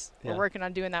clearance, we're working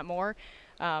on doing that more.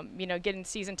 You know, getting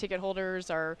season ticket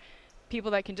holders or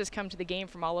people that can just come to the game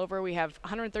from all over. We have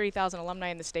 130,000 alumni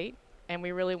in the state, and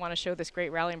we really want to show this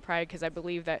great rally and pride, because I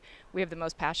believe that we have the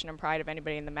most passion and pride of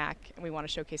anybody in the MAC, and we want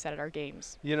to showcase that at our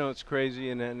games. You know, it's crazy,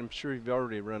 and I'm sure you've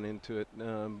already run into it.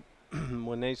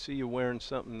 When they see you wearing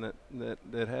something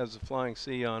that has a flying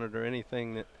C on it, or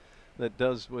anything that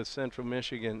does with Central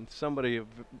Michigan, somebody,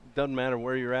 doesn't matter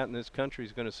where you're at in this country,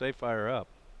 is going to say fire up.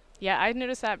 Yeah, I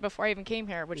noticed that before I even came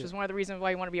here, which is one of the reasons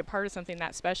why you want to be a part of something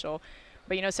that special.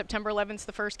 But, you know, September 11th is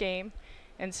the first game,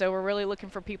 And so we're really looking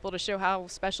for people to show how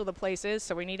special the place is.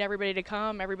 So we need everybody to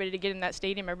come, everybody to get in that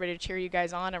stadium, everybody to cheer you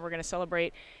guys on, and we're going to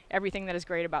celebrate everything that is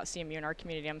great about CMU in our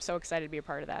community. I'm so excited to be a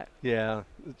part of that. Yeah.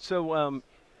 So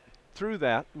through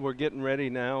that, we're getting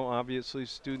ready now. Obviously,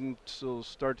 students will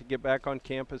start to get back on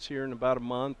campus here in about a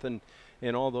month and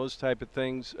all those type of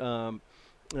things.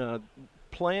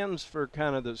 Plans for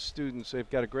kind of the students, they've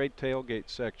got a great tailgate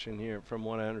section here from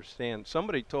what I understand.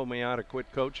 Somebody told me I ought to quit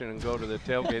coaching and go to the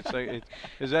tailgate.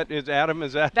 Is Adam?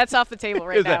 That's off the table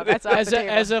right now. That's off the table.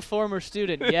 As a former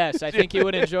student, yes, I think you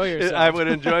would enjoy yourself. I would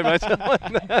enjoy myself.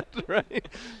 That's right.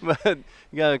 But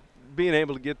yeah, being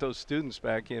able to get those students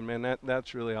back in, man,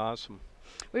 that's really awesome.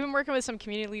 We've been working with some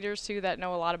community leaders, too, that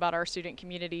know a lot about our student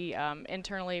community,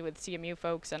 internally with CMU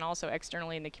folks and also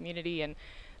externally in the community. And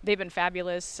they've been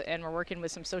fabulous, and we're working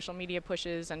with some social media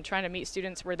pushes and trying to meet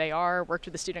students where they are, worked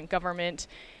with the student government,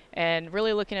 and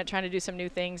really looking at trying to do some new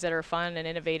things that are fun and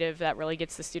innovative that really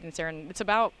gets the students there. And it's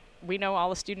about, we know all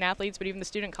the student athletes, but even the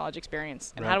student college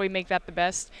experience. And how do we make that the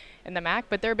best in the MAC?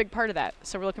 But they're a big part of that.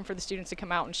 So we're looking for the students to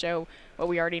come out and show what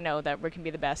we already know, that we can be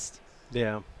the best.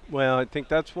 Yeah. Well, I think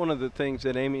that's one of the things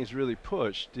that Amy's really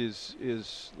pushed is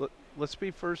let's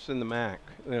be first in the MAC,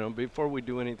 before we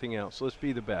do anything else. Let's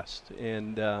be the best.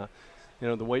 And, the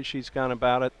way she's gone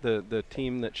about it, the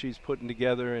team that she's putting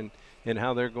together and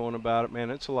how they're going about it, man,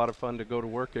 it's a lot of fun to go to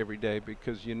work every day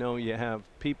because, you have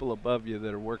people above you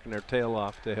that are working their tail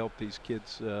off to help these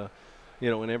kids,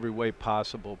 in every way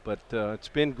possible. But it's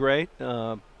been great.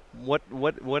 What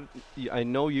I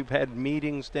know you've had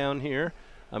meetings down here.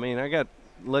 I mean,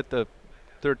 let the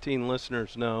 13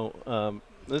 listeners know,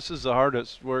 this is the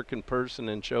hardest working person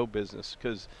in show business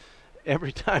because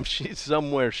every time she's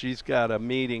somewhere, she's got a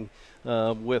meeting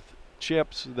with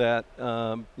Chips that,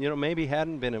 maybe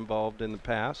hadn't been involved in the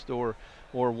past or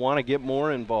want to get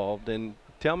more involved. And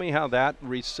tell me how that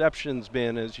reception's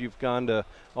been as you've gone to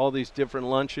all these different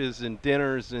lunches and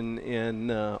dinners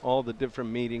and all the different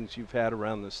meetings you've had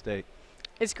around the state.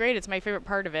 It's great. It's my favorite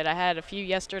part of it. I had a few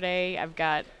yesterday. I've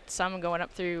got some going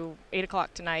up through 8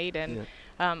 o'clock tonight, and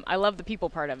I love the people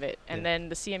part of it. And then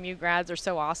the CMU grads are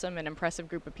so awesome, an impressive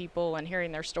group of people, and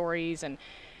hearing their stories and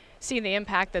seeing the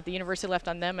impact that the university left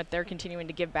on them, that they're continuing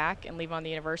to give back and leave on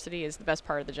the university is the best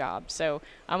part of the job. So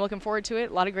I'm looking forward to it.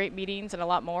 A lot of great meetings and a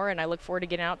lot more, and I look forward to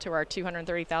getting out to our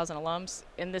 230,000 alums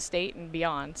in the state and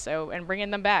beyond. And bringing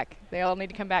them back. They all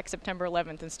need to come back September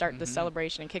 11th and start the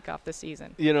celebration and kick off the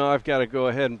season. I've got to go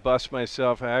ahead and bust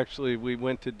myself. We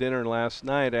went to dinner last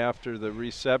night after the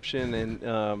reception,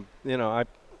 and I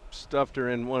stuffed her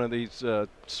in one of these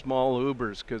small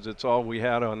Ubers because it's all we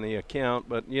had on the account.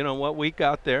 But you know what? We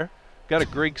got there. Got a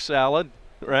Greek salad,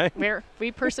 right?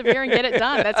 We persevere and get it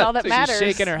done. That's all that matters.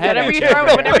 She's shaking her head.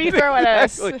 Whatever you throw at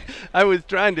us. I was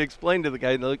trying to explain to the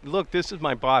guy, look, this is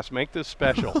my boss. Make this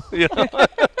special.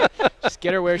 Just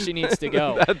get her where she needs to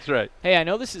go. That's right. Hey, I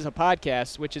know this is a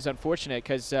podcast, which is unfortunate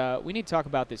because we need to talk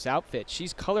about this outfit.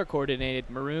 She's color coordinated,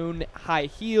 maroon high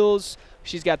heels.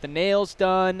 She's got the nails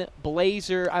done,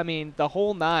 blazer. I mean, the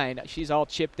whole nine. She's all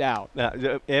chipped out.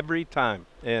 Every time.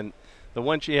 And the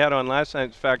one she had on last night,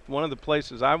 in fact, one of the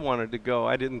places I wanted to go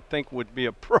I didn't think would be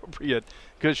appropriate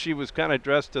because she was kind of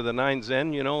dressed to the nines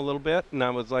end, a little bit. And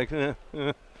I was like,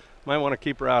 might want to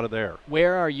keep her out of there.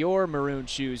 Where are your maroon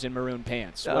shoes and maroon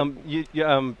pants?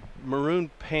 Maroon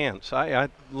pants. I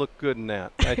look good in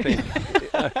that, I think.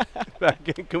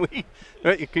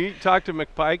 Can you talk to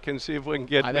McPike and see if we can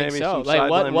get maybe some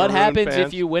sideline what happens pants?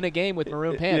 if you win a game with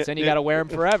maroon pants? Then you got to wear them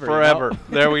forever. Forever.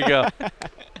 There we go.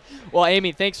 Well,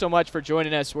 Amy, thanks so much for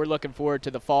joining us. We're looking forward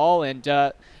to the fall. And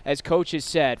as Coach has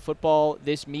said, football,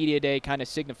 this media day kind of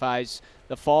signifies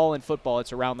the fall in football.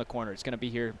 It's around the corner. It's going to be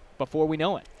here before we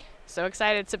know it. So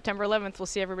excited. September 11th. We'll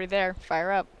see everybody there.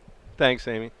 Fire up. Thanks,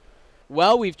 Amy.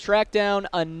 Well, we've tracked down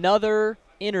another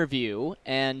interview.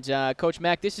 And, Coach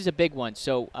Mack, this is a big one.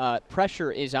 So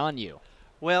pressure is on you.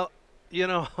 Well,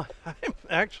 I'm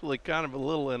actually kind of a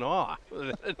little in awe.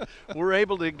 We're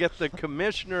able to get the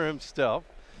commissioner himself,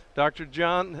 Dr.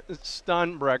 John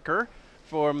Steinbrecher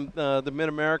from the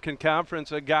Mid-American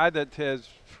Conference, a guy that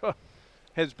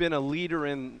has been a leader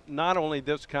in not only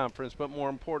this conference, but more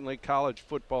importantly, college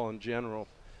football in general.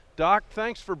 Doc,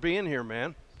 thanks for being here,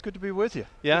 man. Good to be with you.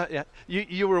 Yeah.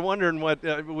 You were wondering what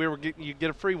you get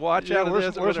a free watch out of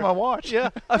this? Where's my watch? Yeah.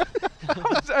 I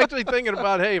was actually thinking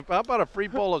about, hey, how about a free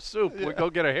bowl of soup? We go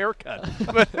get a haircut.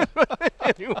 But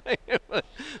anyway,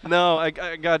 no, I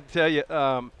got to tell you,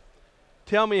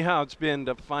 tell me how it's been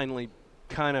to finally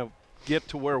kind of get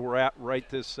to where we're at right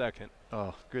this second.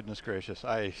 Oh, goodness gracious.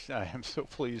 I am so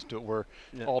pleased that we're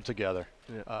Yeah. all together.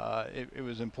 Yeah. It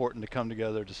was important to come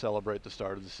together to celebrate the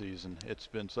start of the season. It's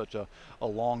been such a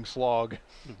long slog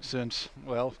since,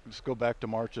 well, let's go back to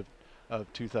March of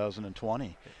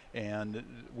 2020. And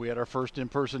we had our first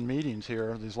in-person meetings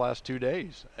here these last 2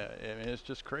 days. I mean, it's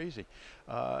just crazy.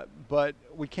 But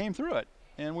we came through it,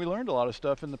 and we learned a lot of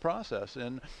stuff in the process.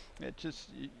 And it's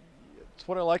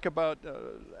what I like about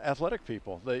athletic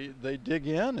people. They dig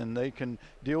in and they can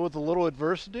deal with a little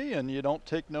adversity, and you don't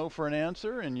take no for an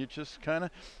answer, and you just kind of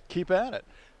keep at it.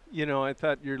 You know, I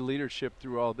thought your leadership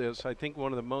through all this, I think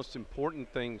one of the most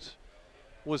important things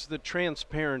was the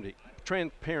transparency,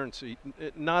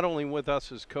 not only with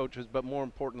us as coaches, but more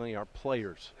importantly, our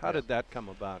players. How did that come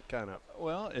about, kind of?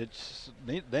 Well,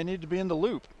 they need to be in the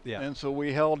loop. Yeah. And so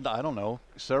we held, I don't know,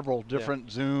 several different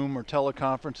Zoom or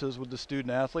teleconferences with the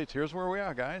student athletes. Here's where we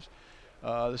are, guys.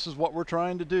 This is what we're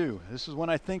trying to do. This is when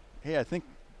I think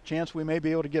chance we may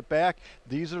be able to get back.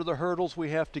 These are the hurdles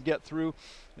we have to get through.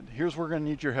 And here's where we're going to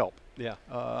need your help. Yeah.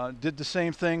 Did the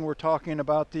same thing. We're talking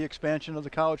about the expansion of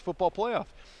the college football playoff.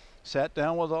 Sat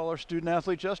down with all our student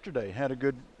athletes yesterday, had a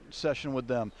good session with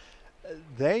them.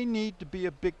 They need to be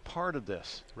a big part of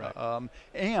this. Right.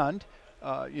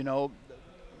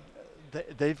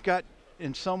 They've got,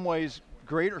 in some ways,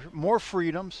 more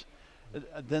freedoms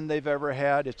than they've ever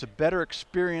had. It's a better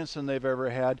experience than they've ever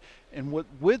had. And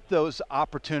with those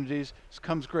opportunities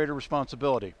comes greater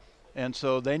responsibility. And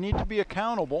so they need to be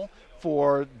accountable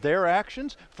for their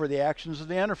actions, for the actions of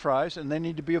the enterprise, and they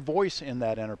need to be a voice in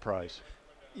that enterprise.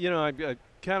 You know, I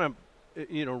kind of,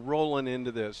 rolling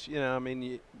into this, I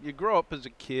mean, you grow up as a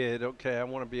kid, okay, I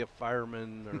want to be a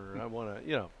fireman, or I want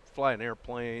to, fly an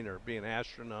airplane or be an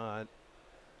astronaut.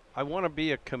 I want to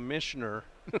be a commissioner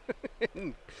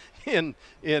in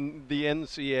the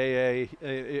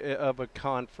NCAA of a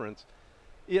conference.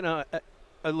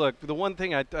 Look, the one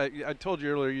thing I told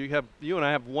you earlier, you and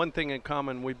I have one thing in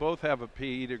common. We both have a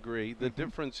PE degree. The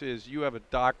difference is you have a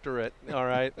doctorate, all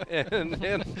right?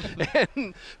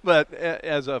 But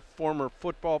as a former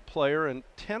football player and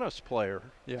tennis player,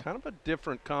 kind of a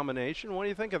different combination. What do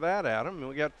you think of that, Adam?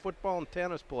 We got football and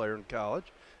tennis player in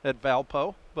college at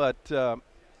Valpo. But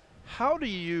how do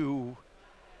you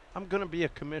 – I'm going to be a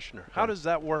commissioner. How does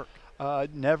that work?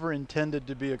 Never intended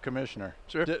to be a commissioner.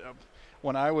 Sure.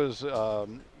 When I was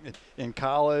in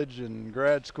college and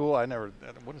grad school, I never,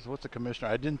 what's a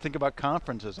commissioner? I didn't think about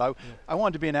conferences. I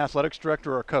wanted to be an athletics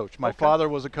director or a coach. My father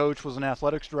was a coach, was an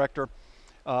athletics director.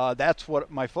 That's what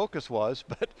my focus was,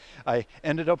 but I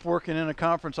ended up working in a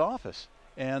conference office,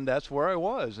 and that's where I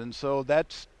was. And so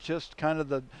that's just kind of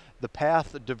the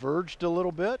path that diverged a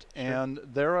little bit, and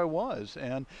there I was.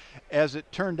 And as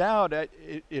it turned out,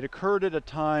 it occurred at a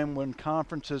time when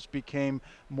conferences became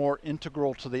more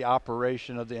integral to the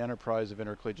operation of the enterprise of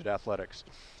intercollegiate athletics.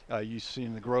 You've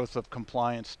seen the growth of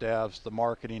compliance staffs, the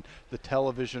marketing, the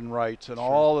television rights, and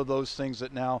all of those things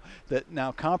that now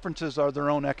conferences are their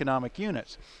own economic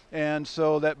units. And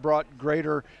so that brought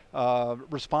greater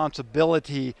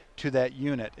responsibility to that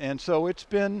unit. And so it's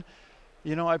been,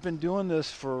 I've been doing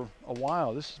this for a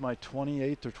while. This is my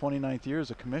 28th or 29th year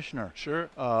as a commissioner. Sure.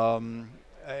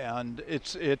 And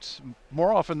it's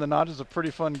more often than not is a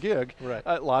pretty fun gig. Right.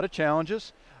 A lot of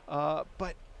challenges,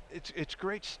 but it's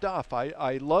great stuff.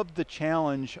 I love the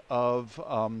challenge of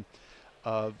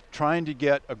trying to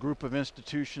get a group of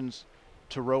institutions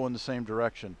to row in the same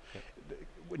direction. Yep.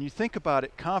 When you think about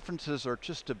it, conferences are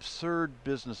just absurd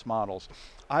business models.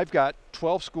 I've got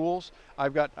 12 schools. I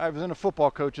was in a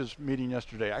football coaches meeting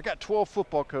yesterday. I got 12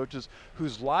 football coaches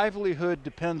whose livelihood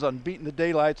depends on beating the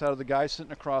daylights out of the guy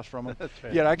sitting across from them. That's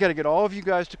right. Yet I got to get all of you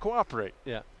guys to cooperate.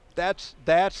 Yeah. That's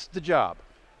the job.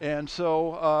 And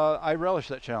so I relish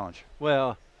that challenge.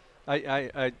 Well,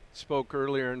 I spoke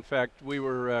earlier. In fact, we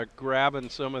were grabbing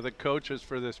some of the coaches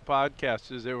for this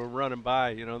podcast as they were running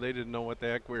by. They didn't know what the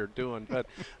heck we were doing.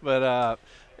 But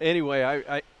anyway,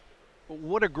 I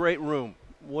what a great room.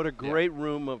 What a great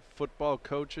room of football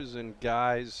coaches and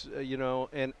guys,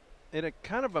 and it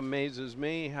kind of amazes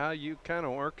me how you kind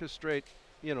of orchestrate,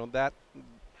 that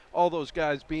all those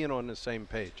guys being on the same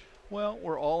page. Well,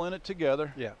 we're all in it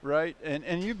together, right?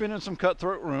 And you've been in some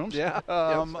cutthroat rooms,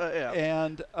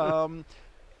 and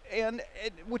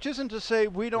which isn't to say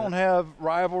we don't have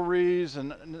rivalries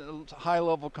and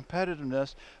high-level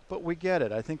competitiveness, but we get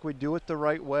it. I think we do it the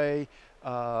right way.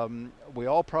 We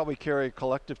all probably carry a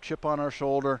collective chip on our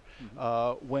shoulder.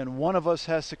 When one of us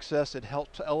has success, it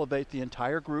helps elevate the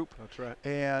entire group. That's right.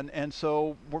 And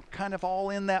so we're kind of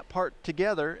all in that part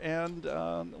together, and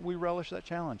we relish that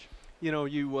challenge.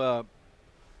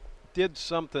 did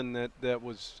something that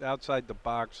was outside the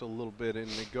box a little bit in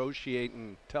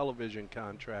negotiating television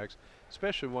contracts,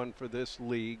 especially one for this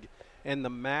league, and the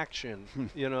MACtion.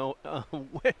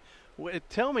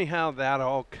 Tell me how that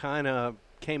all kind of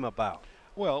came about.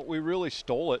 Well, we really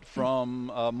stole it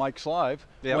from Mike Slive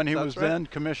when he was then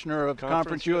commissioner of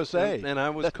Conference USA. And I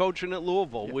was coaching at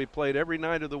Louisville. Yeah. We played every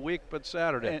night of the week but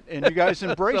Saturday. And you guys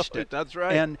embraced it. That's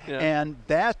right. And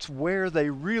that's where they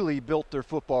really built their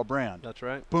football brand. That's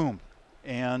right. Boom.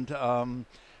 And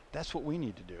that's what we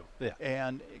need to do. Yeah.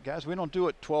 And, guys, we don't do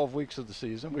it 12 weeks of the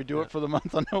season. We do it for the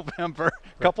month of November,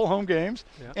 a couple home games.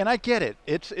 Yeah. And I get it.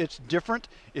 It's different.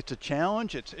 It's a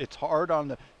challenge. It's hard on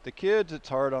the kids. It's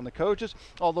hard on the coaches.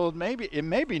 Although it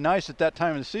may be nice at that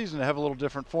time of the season to have a little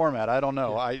different format. I don't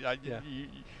know. Yeah.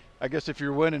 I guess if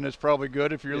you're winning, it's probably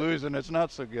good. If you're losing, it's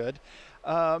not so good.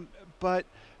 But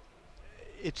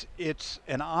it's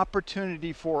an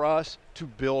opportunity for us to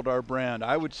build our brand.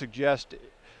 I would suggest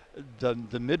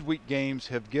the midweek games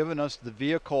have given us the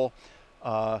vehicle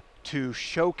to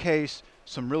showcase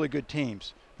some really good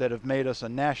teams that have made us a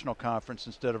national conference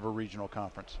instead of a regional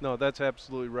conference. No, that's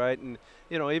absolutely right. And,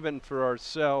 even for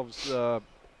ourselves,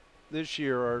 this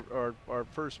year, our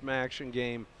first MACtion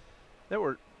game, there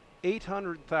were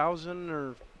 800,000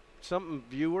 or something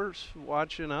viewers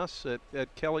watching us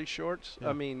at Kelly Shorts. Yeah.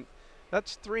 I mean,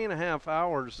 that's 3.5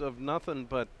 hours of nothing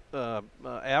but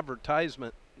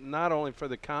advertisement, not only for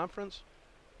the conference,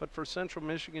 but for Central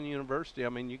Michigan University. I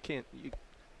mean,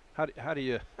 how do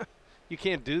you, you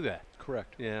can't do that.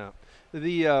 Correct. Yeah.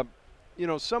 The,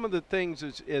 some of the things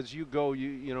as you go,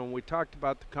 we talked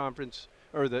about the conference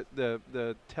or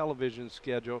the television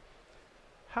schedule.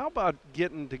 How about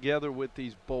getting together with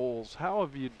these bowls? How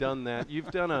have you done that?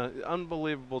 You've done an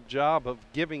unbelievable job of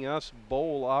giving us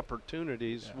bowl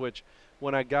opportunities, which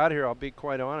when I got here, I'll be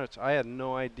quite honest, I had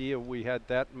no idea we had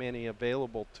that many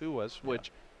available to us,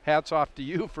 which hats off to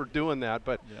you for doing that.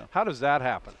 But how does that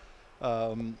happen?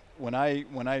 When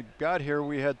I got here,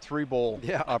 we had 3 bowl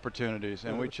opportunities,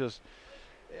 and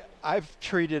I've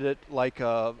treated it like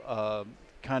a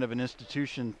kind of an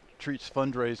institution treats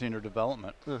fundraising or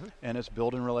development, and it's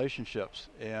building relationships.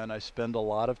 And I spend a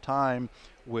lot of time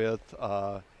with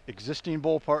existing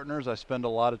bowl partners. I spend a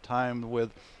lot of time with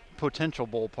potential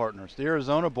bowl partners. The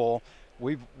Arizona Bowl,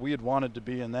 we had wanted to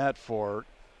be in that for,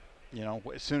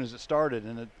 as soon as it started,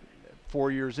 and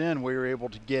 4 years in, we were able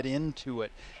to get into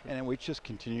it, and we just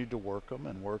continued to work them,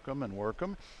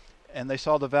 and they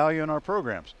saw the value in our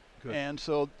programs. Good. And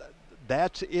so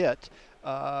that's it.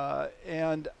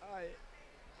 And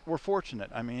we're fortunate.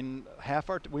 I mean,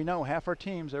 we know half our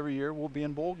teams every year will be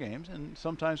in bowl games, and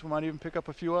sometimes we might even pick up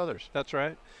a few others. That's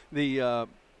right.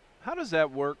 How does that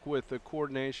work with the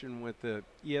coordination with the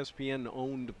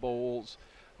ESPN-owned bowls?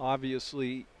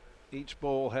 Obviously, each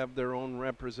bowl have their own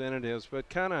representatives, but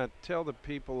kind of tell the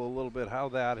people a little bit how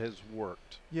that has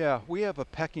worked. Yeah, we have a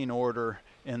pecking order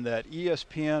in that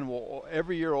ESPN will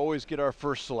every year always get our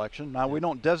first selection. Now, we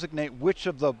don't designate which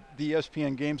of the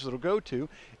ESPN games it'll go to.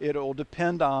 It'll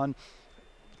depend on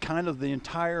kind of the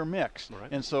entire mix.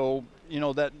 Right. And so,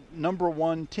 that number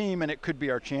one team, and it could be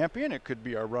our champion, it could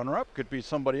be our runner-up, could be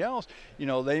somebody else. They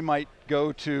could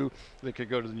go to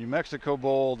the New Mexico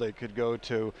Bowl, they could go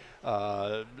to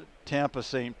Tampa,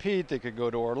 St. Pete, they could go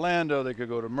to Orlando, they could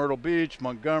go to Myrtle Beach,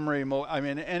 Montgomery,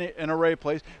 an array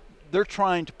place. They're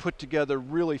trying to put together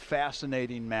really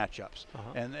fascinating matchups.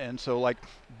 And so, like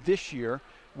this year,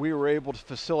 we were able to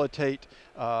facilitate,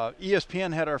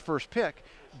 ESPN had our first pick.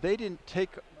 They didn't take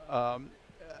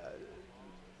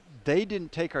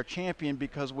our champion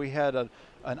because we had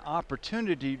an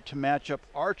opportunity to match up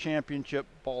our championship,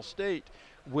 Ball State,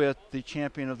 with the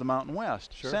champion of the Mountain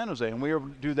West, San Jose. And we were able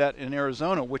to do that in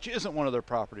Arizona, which isn't one of their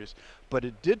properties. But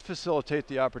it did facilitate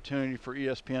the opportunity for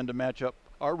ESPN to match up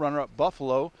our runner-up,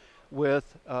 Buffalo, with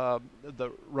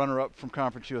the runner-up from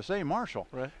Conference USA, Marshall.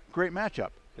 Right. Great matchup.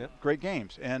 Yep. Great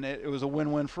games, and it was a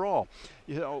win-win for all.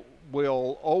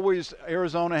 We'll always,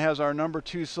 Arizona has our number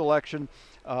 2 selection,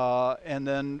 and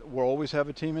then we'll always have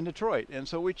a team in Detroit. And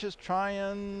so we just try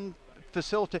and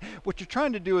facilitate. What you're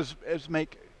trying to do is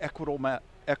make equitable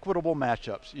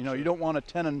matchups. You don't want a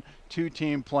 10-2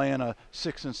 team playing a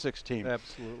 6-6 team.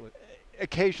 Absolutely.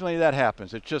 Occasionally that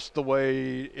happens. It's just the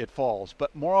way it falls.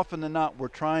 But more often than not, we're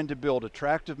trying to build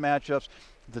attractive matchups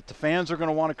that the fans are going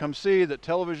to want to come see, that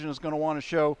television is going to want to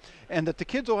show, and that the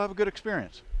kids will have a good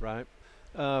experience. Right.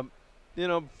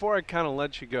 Before I kind of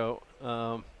let you go,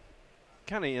 kind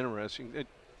of interesting.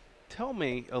 Tell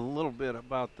me a little bit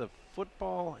about the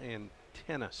football and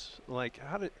tennis. Like,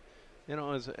 how did,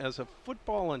 as a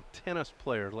football and tennis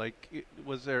player, like,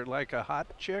 was there like a hot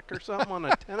chick or something on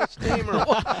a tennis team, or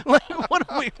what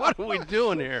what are we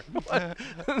doing here?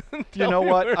 You know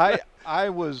what? I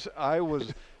was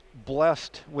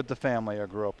blessed with the family I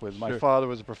grew up with. My father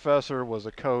was a professor, was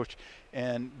a coach,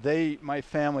 and my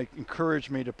family encouraged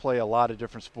me to play a lot of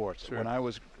different sports. When I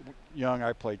was young,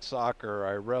 I played soccer,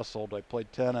 I wrestled, I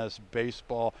played tennis,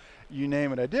 baseball, you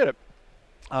name it, I did it.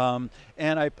 And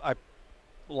I a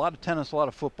lot of tennis, a lot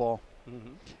of football.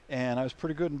 And I was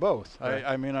pretty good in both. Right.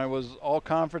 I mean, I was all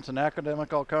conference and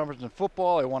academic all conference in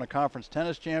football. I won a conference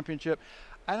tennis championship.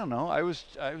 I don't know. I was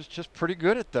just pretty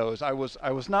good at those. I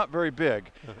was not very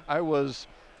big. I was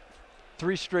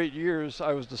 3 straight years.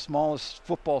 I was the smallest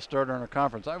football starter in a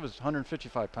conference. I was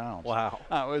 155 pounds. Wow.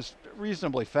 I was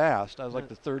reasonably fast. I was like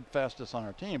the 3rd fastest on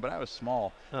our team, but I was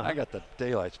small. I got the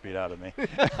daylights beat out of me.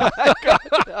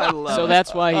 I love So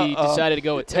that's why he decided to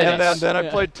go with tennis. And then I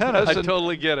played tennis. I and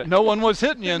totally get it. no one was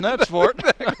hitting you in that sport.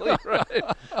 Exactly right.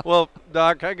 Well,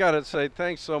 Doc, I got to say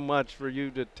thanks so much for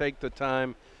you to take the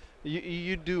time.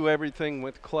 You do everything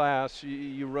with class.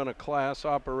 You run a class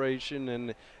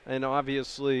operation, and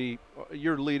obviously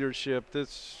your leadership,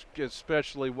 this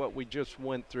especially what we just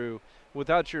went through.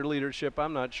 Without your leadership,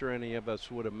 I'm not sure any of us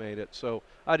would have made it. So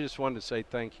I just wanted to say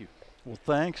thank you. Well,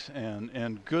 thanks,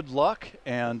 and good luck.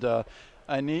 And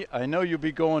I know you'll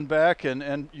be going back.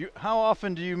 And how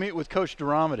often do you meet with Coach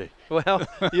Duramity? Well,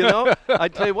 I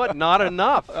tell you what, not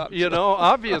enough,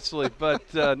 obviously.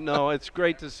 But, no, it's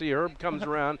great to see Herb comes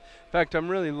around. In fact, I'm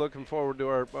really looking forward to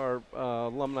our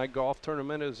alumni golf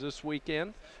tournament is this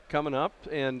weekend coming up.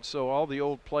 And so all the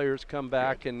old players come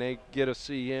back and they get to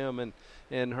see him.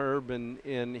 And Herb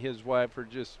and his wife are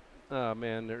just,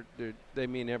 man, they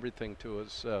mean everything to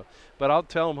us. But I'll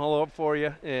tell them hello for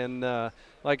you. And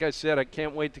like I said, I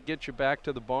can't wait to get you back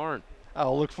to the barn.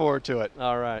 I'll look forward to it.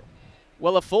 All right.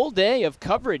 Well, a full day of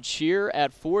coverage here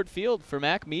at Ford Field for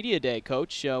Mac Media Day,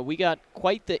 Coach. We got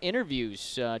quite the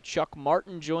interviews. Chuck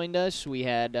Martin joined us. We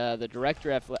had the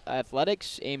Director of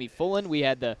Athletics, Amy Fullen. We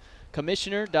had the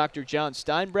Commissioner, Dr. John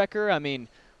Steinbrecher. I mean,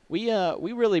 we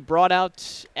really brought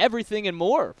out everything and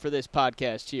more for this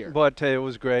podcast here. Well, I tell you, it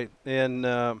was great. And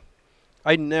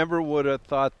I never would have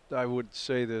thought I would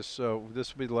say this, so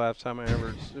this will be the last time I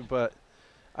ever – but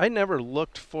I never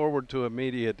looked forward to a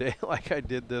media day like I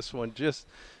did this one, just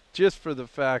for the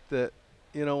fact that,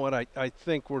 you know what, I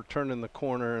think we're turning the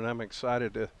corner, and I'm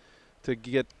excited to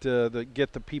get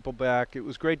the people back. It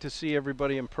was great to see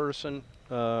everybody in person.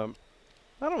 Not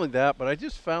only that, but I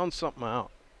just found something out.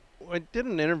 I did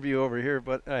an interview over here,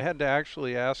 but I had to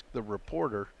actually ask the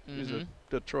reporter, who's a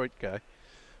Detroit guy,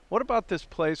 what about this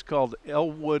place called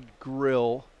Elwood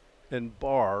Grill and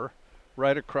Bar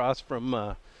right across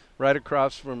from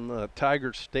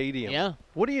Tiger Stadium? Yeah.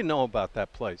 What do you know about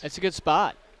that place? It's a good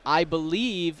spot. I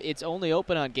believe it's only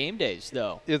open on game days,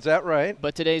 though. Is that right?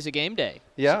 But today's a game day.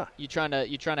 Yeah. So you trying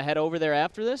to head over there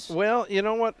after this? Well, you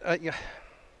know what? I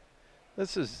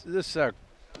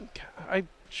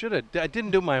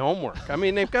didn't do my homework. I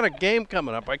mean, they've got a game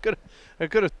coming up. I could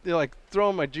have like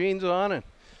thrown my jeans on and.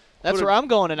 That's where I'm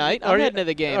going tonight. I'm heading to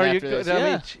the game after this. I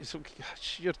yeah.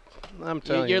 mean, I'm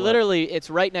telling you. You're literally, it's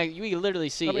right now. You can literally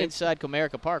see inside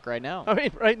Comerica Park right now. I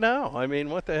mean, right now. I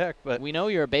mean, what the heck? But we know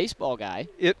you're a baseball guy.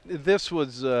 This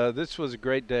was a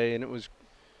great day, and it was.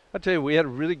 I tell you, we had a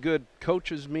really good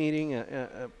coaches meeting.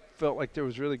 Felt like there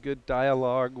was really good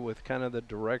dialogue with kind of the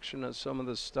direction of some of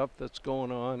the stuff that's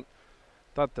going on.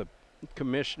 Thought the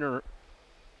commissioner,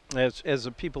 as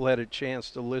the people had a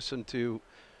chance to listen to,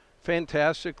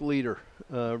 fantastic leader,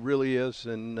 really is,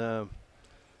 and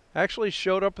actually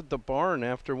showed up at the barn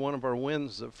after one of our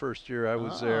wins the first year I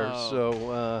was there.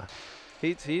 So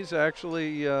he's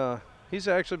actually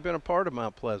been a part of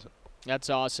Mount Pleasant. That's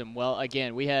awesome. Well,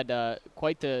 again, we had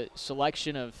quite the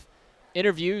selection of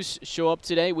interviews show up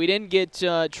today. We didn't get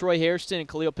Troy Hairston and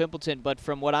Khalil Pimpleton, but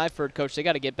from what I've heard, Coach, they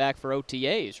got to get back for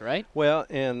OTAs, right? Well,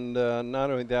 and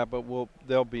not only that, but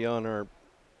they'll be on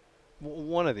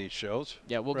one of these shows.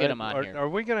 Yeah, we'll get them on here. Are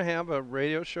we going to have a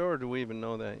radio show, or do we even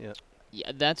know that yet?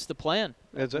 Yeah, that's the plan.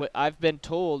 Is it? I've been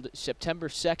told September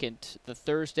 2nd, the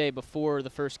Thursday before the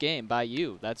first game, by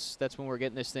you. That's when we're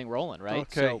getting this thing rolling, right?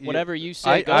 Okay. So whatever you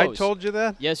say goes. I told you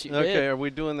that? Yes, you did. Okay, are we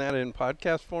doing that in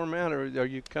podcast format, or are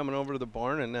you coming over to the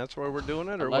barn and that's where we're doing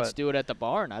it, or what? Let's do it at the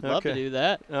barn. I'd love to do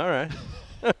that. All right.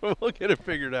 We'll get it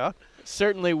figured out.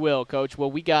 Certainly will, Coach. Well,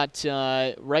 we got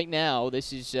right now,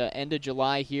 this is end of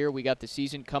July here. We got the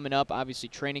season coming up. Obviously,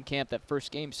 training camp, that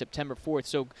first game, September 4th.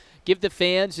 So give the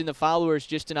fans and the followers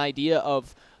just an idea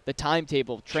of the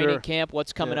timetable, training camp,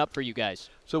 what's coming up for you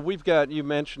guys. So we've got, you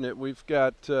mentioned it, we've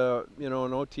got, an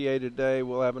OTA today.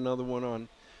 We'll have another one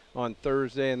on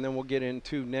Thursday, and then we'll get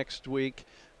into next week.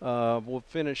 We'll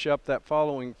finish up that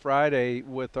following Friday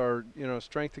with our,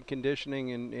 strength and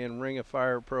conditioning and Ring of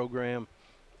Fire program.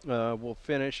 We'll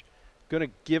finish. Going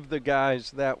to give the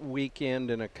guys that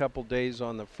weekend and a couple days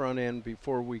on the front end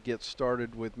before we get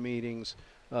started with meetings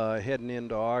heading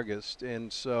into August.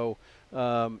 And so,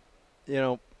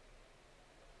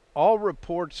 all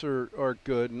reports are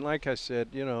good. And like I said,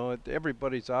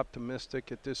 everybody's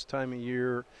optimistic at this time of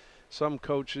year. Some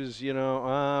coaches, we're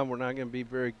not going to be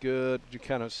very good. You're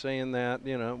kind of saying that,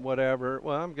 whatever.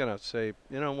 Well, I'm going to say,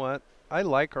 you know what? I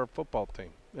like our football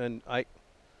team. And I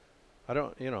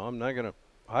don't, I'm not going to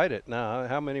hide it. Now,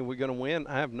 how many are we going to win?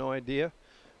 I have no idea.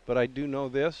 But I do know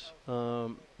this.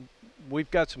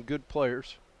 We've got some good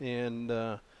players. And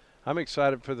I'm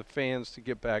excited for the fans to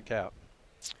get back out.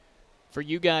 For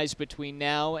you guys, between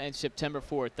now and September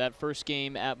 4th, that first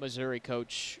game at Missouri,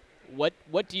 Coach, what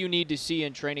do you need to see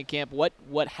in training camp?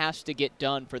 What has to get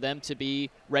done for them to be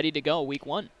ready to go week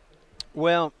 1?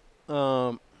 Well,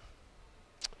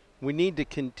 we need to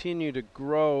continue to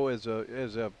grow as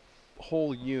a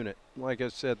whole unit. Like I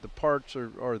said, the parts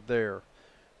are there,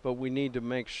 but we need to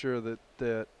make sure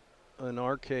that in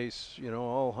our case,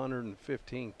 all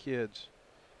 115 kids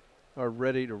are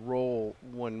ready to roll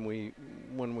when we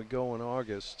go in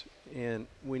August, and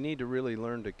we need to really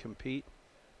learn to compete,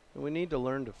 and we need to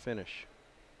learn to finish.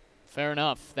 Fair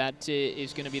enough. That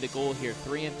is going to be the goal here.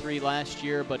 3-3 last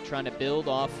year, but trying to build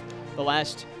off the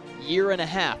last year and a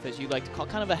half, as you like to call,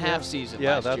 kind of a half season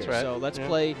last year. Yeah, that's right. So let's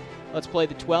play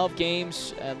the 12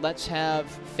 games. Let's have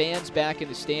fans back in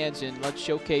the stands, and let's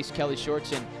showcase Kelly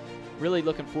Shorts. And really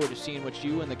looking forward to seeing what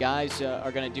you and the guys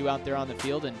are going to do out there on the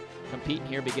field and competing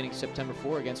here beginning September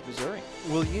 4 against Missouri.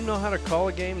 Will you know how to call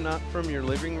a game not from your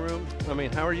living room? I mean,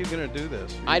 how are you going to do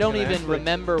this? I don't even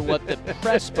remember what the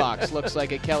press box looks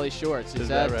like at Kelly Shorts. Is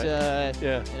that right?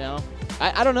 Yeah.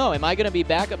 I don't know. Am I going to be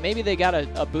back up? Maybe they got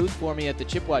a booth for me at the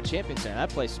Chippewa Champion Center. That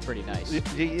place is pretty nice.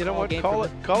 You know what?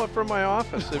 Call it from my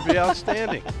office. It'd be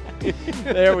outstanding.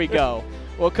 There we go.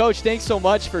 Well, Coach, thanks so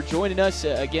much for joining us.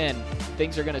 Again,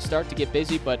 things are going to start to get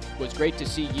busy, but it was great to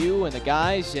see you and the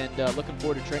guys, and looking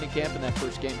forward to training camp and that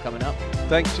first game coming up.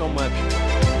 Thanks so much.